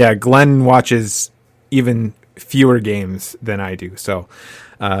baseball. Yeah, Glenn watches even fewer games than I do. So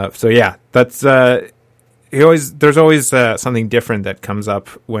yeah, that's there's always something different that comes up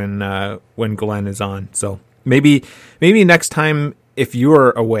when Glenn is on. So maybe next time if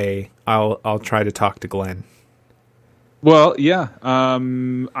you're away, I'll try to talk to Glenn. Well, yeah.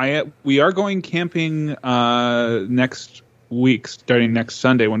 We are going camping next week, starting next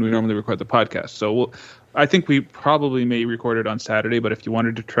Sunday when we normally record the podcast. So I think we probably may record it on Saturday. But if you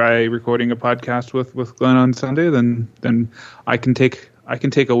wanted to try recording a podcast with Glenn on Sunday, then I can take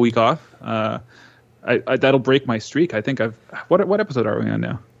a week off. That'll break my streak. I think what episode are we on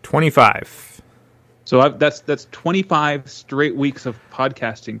now? 25. So that's 25 straight weeks of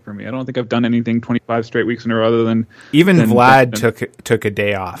podcasting for me. I don't think I've done anything 25 straight weeks in a row other than Vlad took a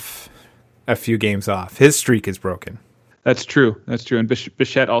day off. a few games off. His streak is broken. That's true. And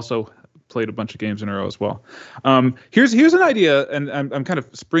Bichette also played a bunch of games in a row as well. Here's an idea, and I'm kind of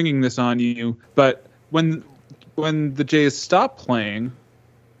springing this on you. But when the Jays stop playing,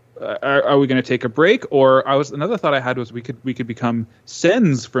 are we going to take a break? Or another thought I had was we could become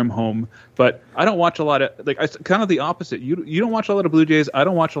Sens from home. But I don't watch a lot of kind of the opposite. You don't watch a lot of Blue Jays. I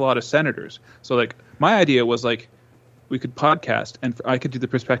don't watch a lot of Senators. So my idea was we could podcast, and I could do the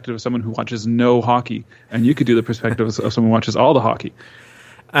perspective of someone who watches no hockey, and you could do the perspective of someone who watches all the hockey.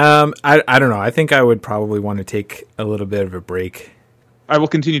 I don't know. I think I would probably want to take a little bit of a break. I will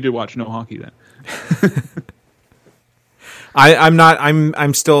continue to watch no hockey then.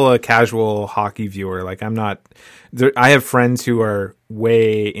 I'm still a casual hockey viewer. I'm not. I have friends who are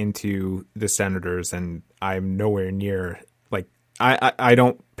way into the Senators, and I'm nowhere near. I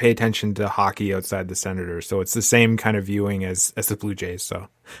don't pay attention to hockey outside the Senators, so it's the same kind of viewing as the Blue Jays. So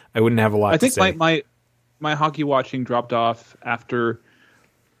I wouldn't have a lot to say. I think my hockey watching dropped off after.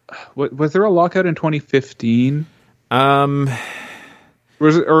 Was there a lockout in 2015? There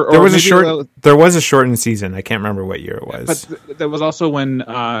was a shortened season. I can't remember what year it was. But that was also when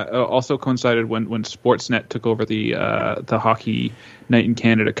also coincided when Sportsnet took over the Hockey Night in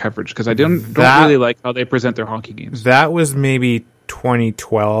Canada coverage, because I don't really like how they present their hockey games. That was maybe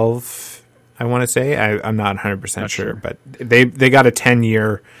 2012. I want to say I'm not 100% sure, but they got a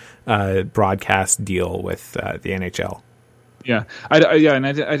 10-year broadcast deal with the NHL. Yeah, I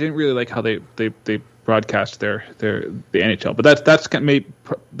didn't really like how they broadcast the NHL, but that's kind of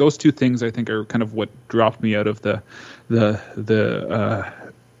those two things I think are kind of what dropped me out of the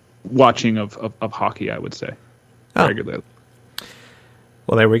watching of hockey, I would say, regularly.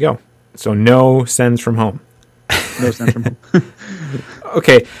 Well, there we go. So no Sens from home. No Sens from home.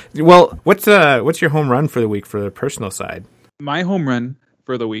 Okay. Well, what's your home run for the week for the personal side? My home run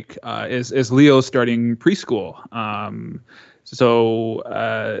for the week is Leo starting preschool.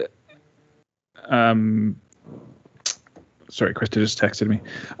 Sorry, Krista just texted me.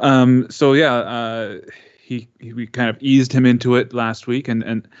 We kind of eased him into it last week,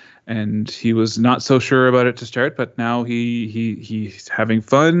 and he was not so sure about it to start, but now he's having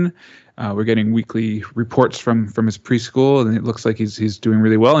fun. We're getting weekly reports from his preschool, and it looks like he's doing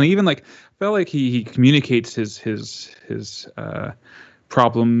really well. And even felt like he communicates his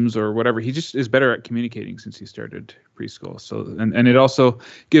problems or whatever. He just is better at communicating since he started preschool. So and it also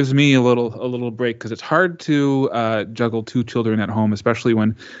gives me a little break, because it's hard to juggle two children at home, especially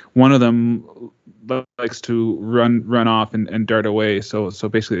when one of them likes to run off and dart away. So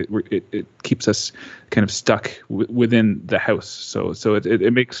basically it keeps us kind of stuck within the house. So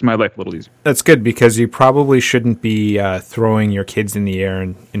it makes my life a little easier. That's good, because you probably shouldn't be throwing your kids in the air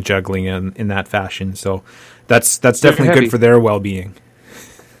and juggling in that fashion. So that's definitely good for their well-being.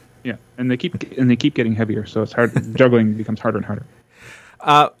 Yeah, and they keep getting heavier, so it's hard. Juggling becomes harder and harder.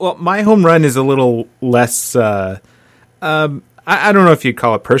 Well, my home run is a little less. I don't know if you'd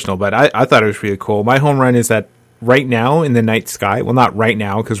call it personal, but I thought it was really cool. My home run is that right now in the night sky. Well, not right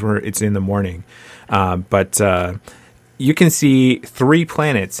now because it's in the morning, but you can see 3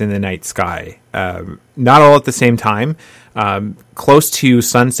 planets in the night sky. Not all at the same time. Close to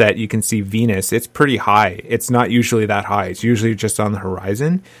sunset, you can see Venus. It's pretty high. It's not usually that high. It's usually just on the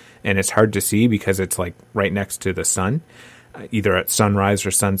horizon, and it's hard to see because it's right next to the sun, either at sunrise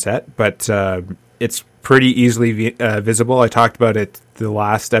or sunset. But it's pretty easily visible. I talked about it the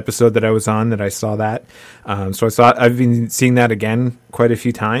last episode that I was on, that I saw that. So I've been seeing that again quite a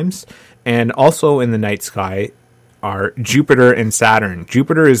few times. And also in the night sky are Jupiter and Saturn.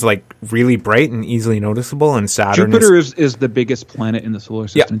 Jupiter is really bright and easily noticeable, and Saturn is the biggest planet in the solar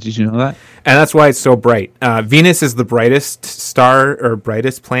system. Yeah. Did you know that? And that's why it's so bright. Venus is the brightest star or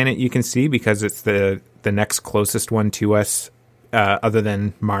brightest planet you can see, because it's the next closest one to us, other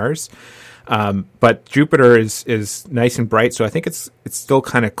than Mars. But Jupiter is nice and bright, so I think it's still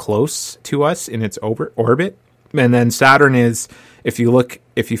kind of close to us in its orbit. And then Saturn is, if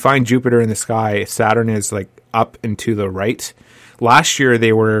you find Jupiter in the sky, Saturn is up and to the right. Last year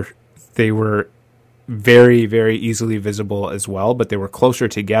they were very, very easily visible as well, but they were closer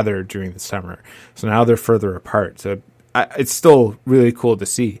together during the summer. So now they're further apart. So it's still really cool to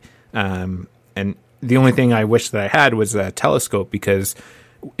see. And the only thing I wish that I had was a telescope, because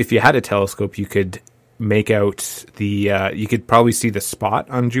if you had a telescope, you could make out you could probably see the spot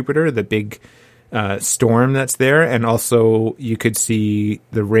on Jupiter, the big storm that's there, and also you could see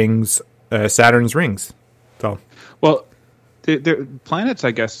the rings, Saturn's rings. So, well, the planets, I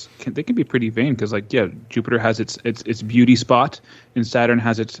guess, they can be pretty vain, because Jupiter has its beauty spot, and Saturn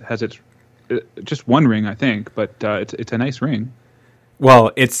has its just one ring, I think, but it's a nice ring.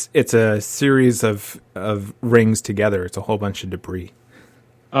 Well, it's a series of rings together. It's a whole bunch of debris.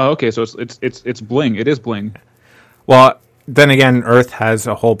 Oh, okay. So it's bling. It is bling. Well, then again, Earth has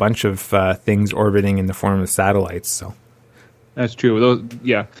a whole bunch of things orbiting in the form of satellites. So that's true. Those,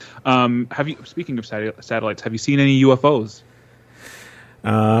 yeah. Have you? Speaking of satellites, have you seen any UFOs?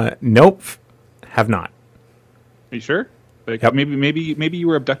 Nope, have not. Are you sure? Like, yep. Maybe you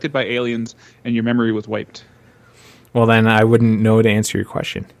were abducted by aliens and your memory was wiped. Well, then I wouldn't know to answer your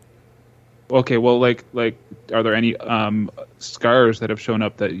question. Okay. Well, like, are there any scars that have shown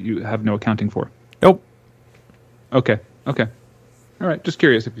up that you have no accounting for? Nope. Okay. All right. Just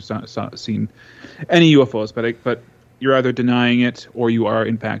curious if you seen any UFOs, but you're either denying it or you are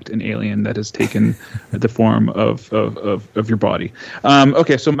in fact an alien that has taken the form of your body.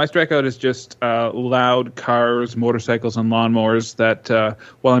 Okay, so my strikeout is just loud cars, motorcycles, and lawnmowers. That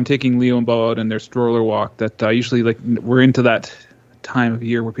while I'm taking Leo and Bo out in their stroller walk, that usually like we're into that time of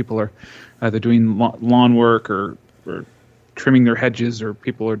year where people are either doing lawn work or trimming their hedges, or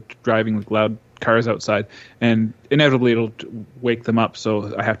people are driving with loud cars outside, and inevitably it'll wake them up.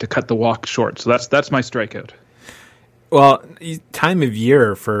 So I have to cut the walk short. So that's my strikeout. Well, time of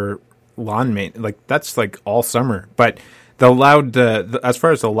year for lawn maintenance, like that's like all summer. But the loud, as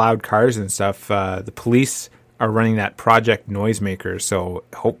far as the loud cars and stuff, the police are running that Project Noisemaker. So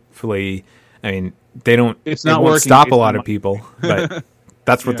hopefully, I mean, they don't. It's not won't stop a lot of people, but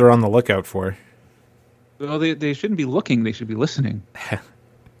that's what they're on the lookout for. Well, they shouldn't be looking; they should be listening.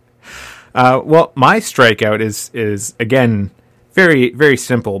 Well, my strikeout is again very very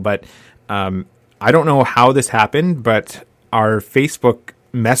simple, but. I don't know how this happened, but our Facebook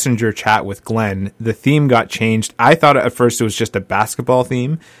Messenger chat with Glenn, the theme got changed. I thought at first it was just a basketball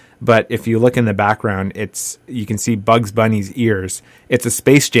theme, but if you look in the background, you can see Bugs Bunny's ears. It's a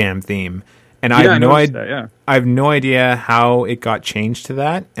Space Jam theme, and I have no idea how it got changed to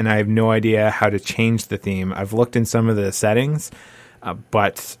that, and I have no idea how to change the theme. I've looked in some of the settings,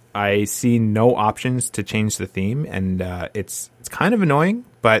 but I see no options to change the theme, and it's kind of annoying,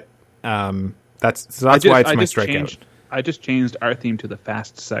 but. That's why it's my strikeout. I just changed our theme to the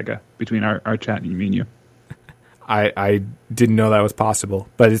Fast Saga between our chat and me and you. I didn't know that was possible,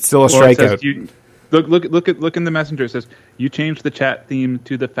 but it's still a strikeout. Look in the messenger. It says you changed the chat theme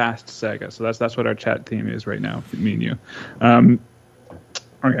to the Fast Saga. So that's what our chat theme is right now, me and you. Okay, I'm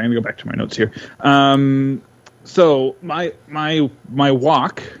gonna go back to my notes here. So my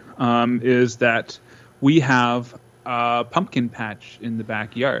walk is that we have a pumpkin patch in the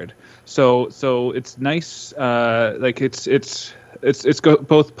backyard. So it's nice. Like it's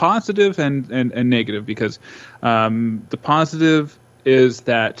both positive and negative, because the positive is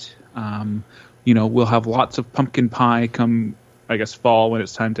that we'll have lots of pumpkin pie come, I guess, fall when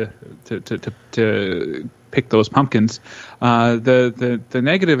it's time to pick those pumpkins. The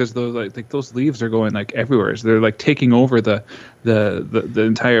negative is those like those leaves are going like everywhere. So they're like taking over the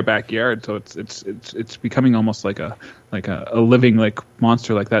entire backyard. So it's becoming almost like a living like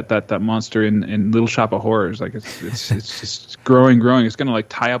monster, like that monster in Little Shop of Horrors. Like it's just growing. It's gonna like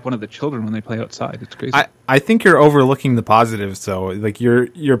tie up one of the children when they play outside. It's crazy. I think you're overlooking the positives though. Like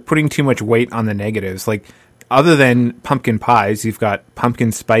you're putting too much weight on the negatives. Like other than pumpkin pies, you've got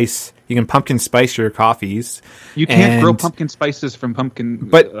pumpkin spice. You can pumpkin spice your coffees. You can't grow pumpkin spices from pumpkin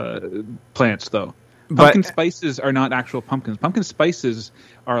plants, though. Pumpkin spices are not actual pumpkins. Pumpkin spices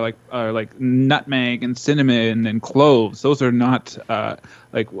are like nutmeg and cinnamon and cloves. Those are not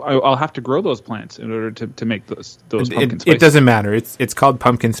I'll have to grow those plants in order to make those pumpkin spices. It doesn't matter. It's called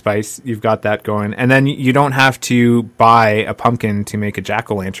pumpkin spice. You've got that going, and then you don't have to buy a pumpkin to make a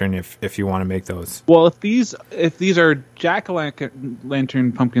jack-o'-lantern if you want to make those. Well, if these are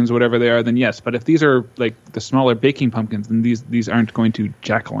jack-o'-lantern pumpkins, whatever they are, then yes. But if these are like the smaller baking pumpkins, then these aren't going to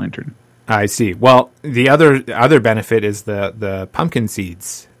jack-o'-lantern. I see. Well, the other benefit is the pumpkin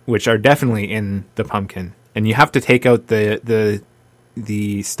seeds, which are definitely in the pumpkin, and you have to take out the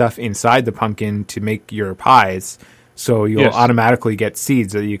stuff inside the pumpkin to make your pies. So you'll automatically get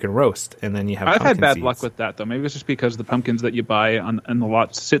seeds that you can roast, and then you have. I've had bad seeds. luck with that though. Maybe it's just because the pumpkins that you buy in the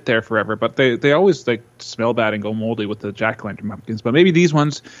lot sit there forever, but they always like smell bad and go moldy with the jack-o'-lantern pumpkins. But maybe these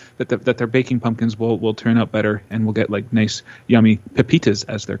ones that they're baking pumpkins will turn out better, and we'll get like nice, yummy pepitas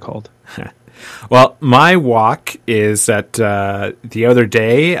as they're called. Well, my walk is that the other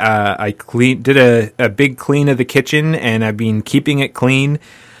day I did a big clean of the kitchen, and I've been keeping it clean.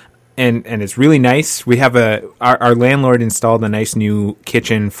 And it's really nice. We have our landlord installed a nice new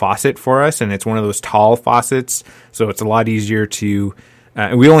kitchen faucet for us, and it's one of those tall faucets, so it's a lot easier to.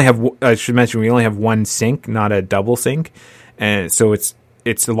 We only have. I should mention we only have one sink, not a double sink, and so it's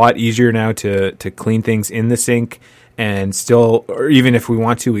a lot easier now to clean things in the sink. and still, or even if we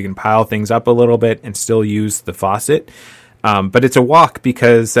want to, we can pile things up a little bit and still use the faucet. But it's a walk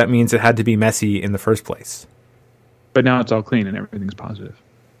because that means it had to be messy in the first place. But now it's all clean and everything's positive.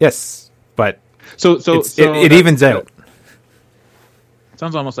 Yes, but so it evens out. It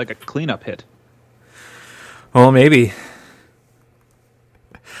sounds almost like a cleanup hit. Well, maybe.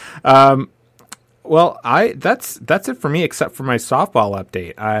 Well, that's it for me, except for my softball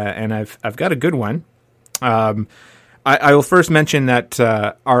update. And I've got a good one. I will first mention that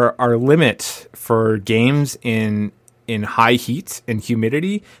our limit for games in high heat and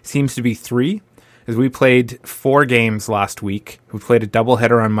humidity seems to be 3. As we played 4 games last week. We played a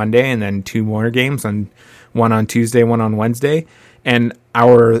doubleheader on Monday and then 2 more games, one on Tuesday, one on Wednesday. And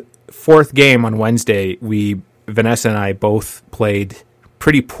our 4th game on Wednesday, Vanessa and I both played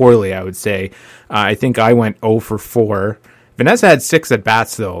pretty poorly, I would say. I think I went 0 for 4. Vanessa had 6 at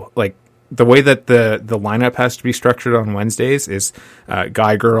bats, though. Like, the way that the lineup has to be structured on Wednesdays is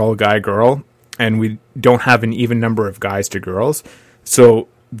guy, girl, and we don't have an even number of guys to girls. So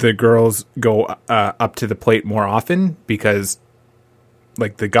the girls go up to the plate more often because,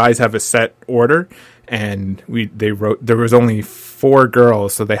 like, the guys have a set order, and there was only 4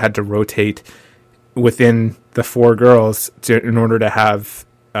 girls, so they had to rotate within the 4 girls in order to have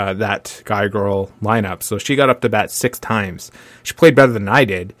that guy-girl lineup. So she got up to bat 6 times. She played better than I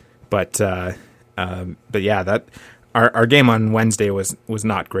did, but yeah, that our game on Wednesday was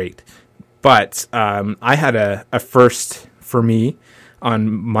not great. But I had a first for me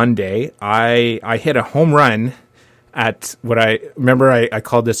on Monday. I hit a home run at what I remember. I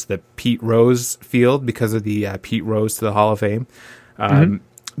called this the Pete Rose Field because of the Pete Rose to the Hall of Fame.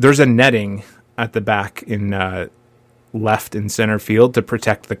 There's a netting at the back in left and center field to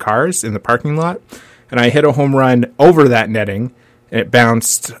protect the cars in the parking lot. And I hit a home run over that netting. It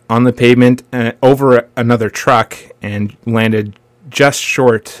bounced on the pavement and over another truck and landed just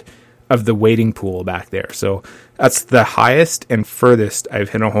short of the waiting pool back there. So that's the highest and furthest I've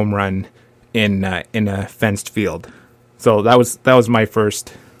hit a home run in a fenced field. So that was my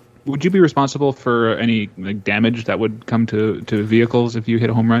first. Would you be responsible for any damage that would come to vehicles if you hit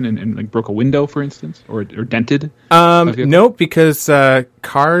a home run and broke a window, for instance, or dented? No, because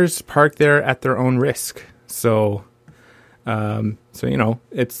cars park there at their own risk. So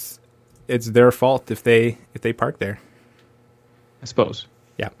it's their fault if they park there, I suppose.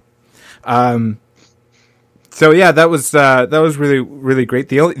 Yeah. So yeah, that was really, really great.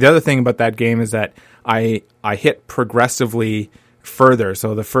 The other thing about that game is that I hit progressively further.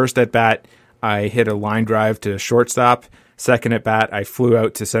 So the first at bat, I hit a line drive to shortstop. Second at bat, I flew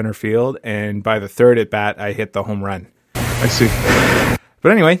out to center field, and by the third at bat, I hit the home run. I see.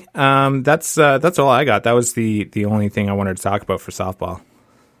 But anyway, that's all I got. That was the only thing I wanted to talk about for softball.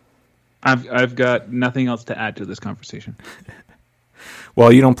 I've got nothing else to add to this conversation.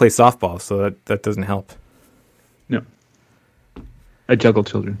 Well, you don't play softball, so that doesn't help. No. I juggle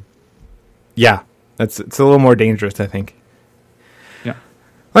children. Yeah, it's a little more dangerous, I think. Yeah.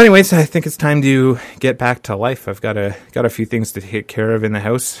 Well, anyways, I think it's time to get back to life. I've got a few things to take care of in the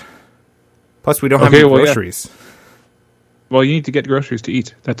house. Plus, we don't have any groceries. Yeah. Well, you need to get groceries to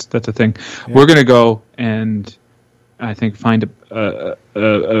eat. That's a thing. Yeah. We're gonna go and I think find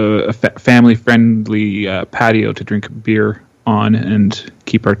a family-friendly patio to drink beer on and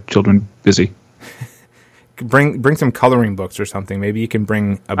keep our children busy. Bring some coloring books or something. Maybe you can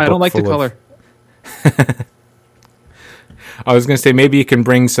bring a book. I don't like to color. I was going to say maybe you can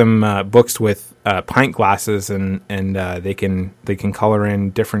bring some books with pint glasses and they can color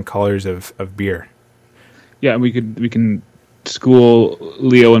in different colors of beer. Yeah, we can school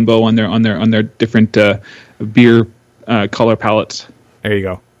Leo and Bo on their different beer color palettes. There you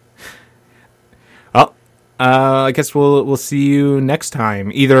go. Well, I guess we'll see you next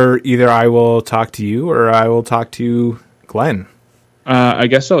time. Either I will talk to you or I will talk to Glenn. I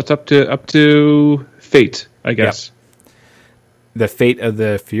guess so. It's up to fate, I guess. Yep. The fate of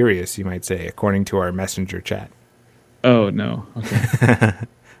the furious, you might say, according to our messenger chat. Oh no. Okay.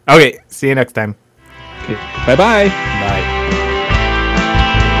 Okay. See you next time. Okay. Bye-bye. Bye.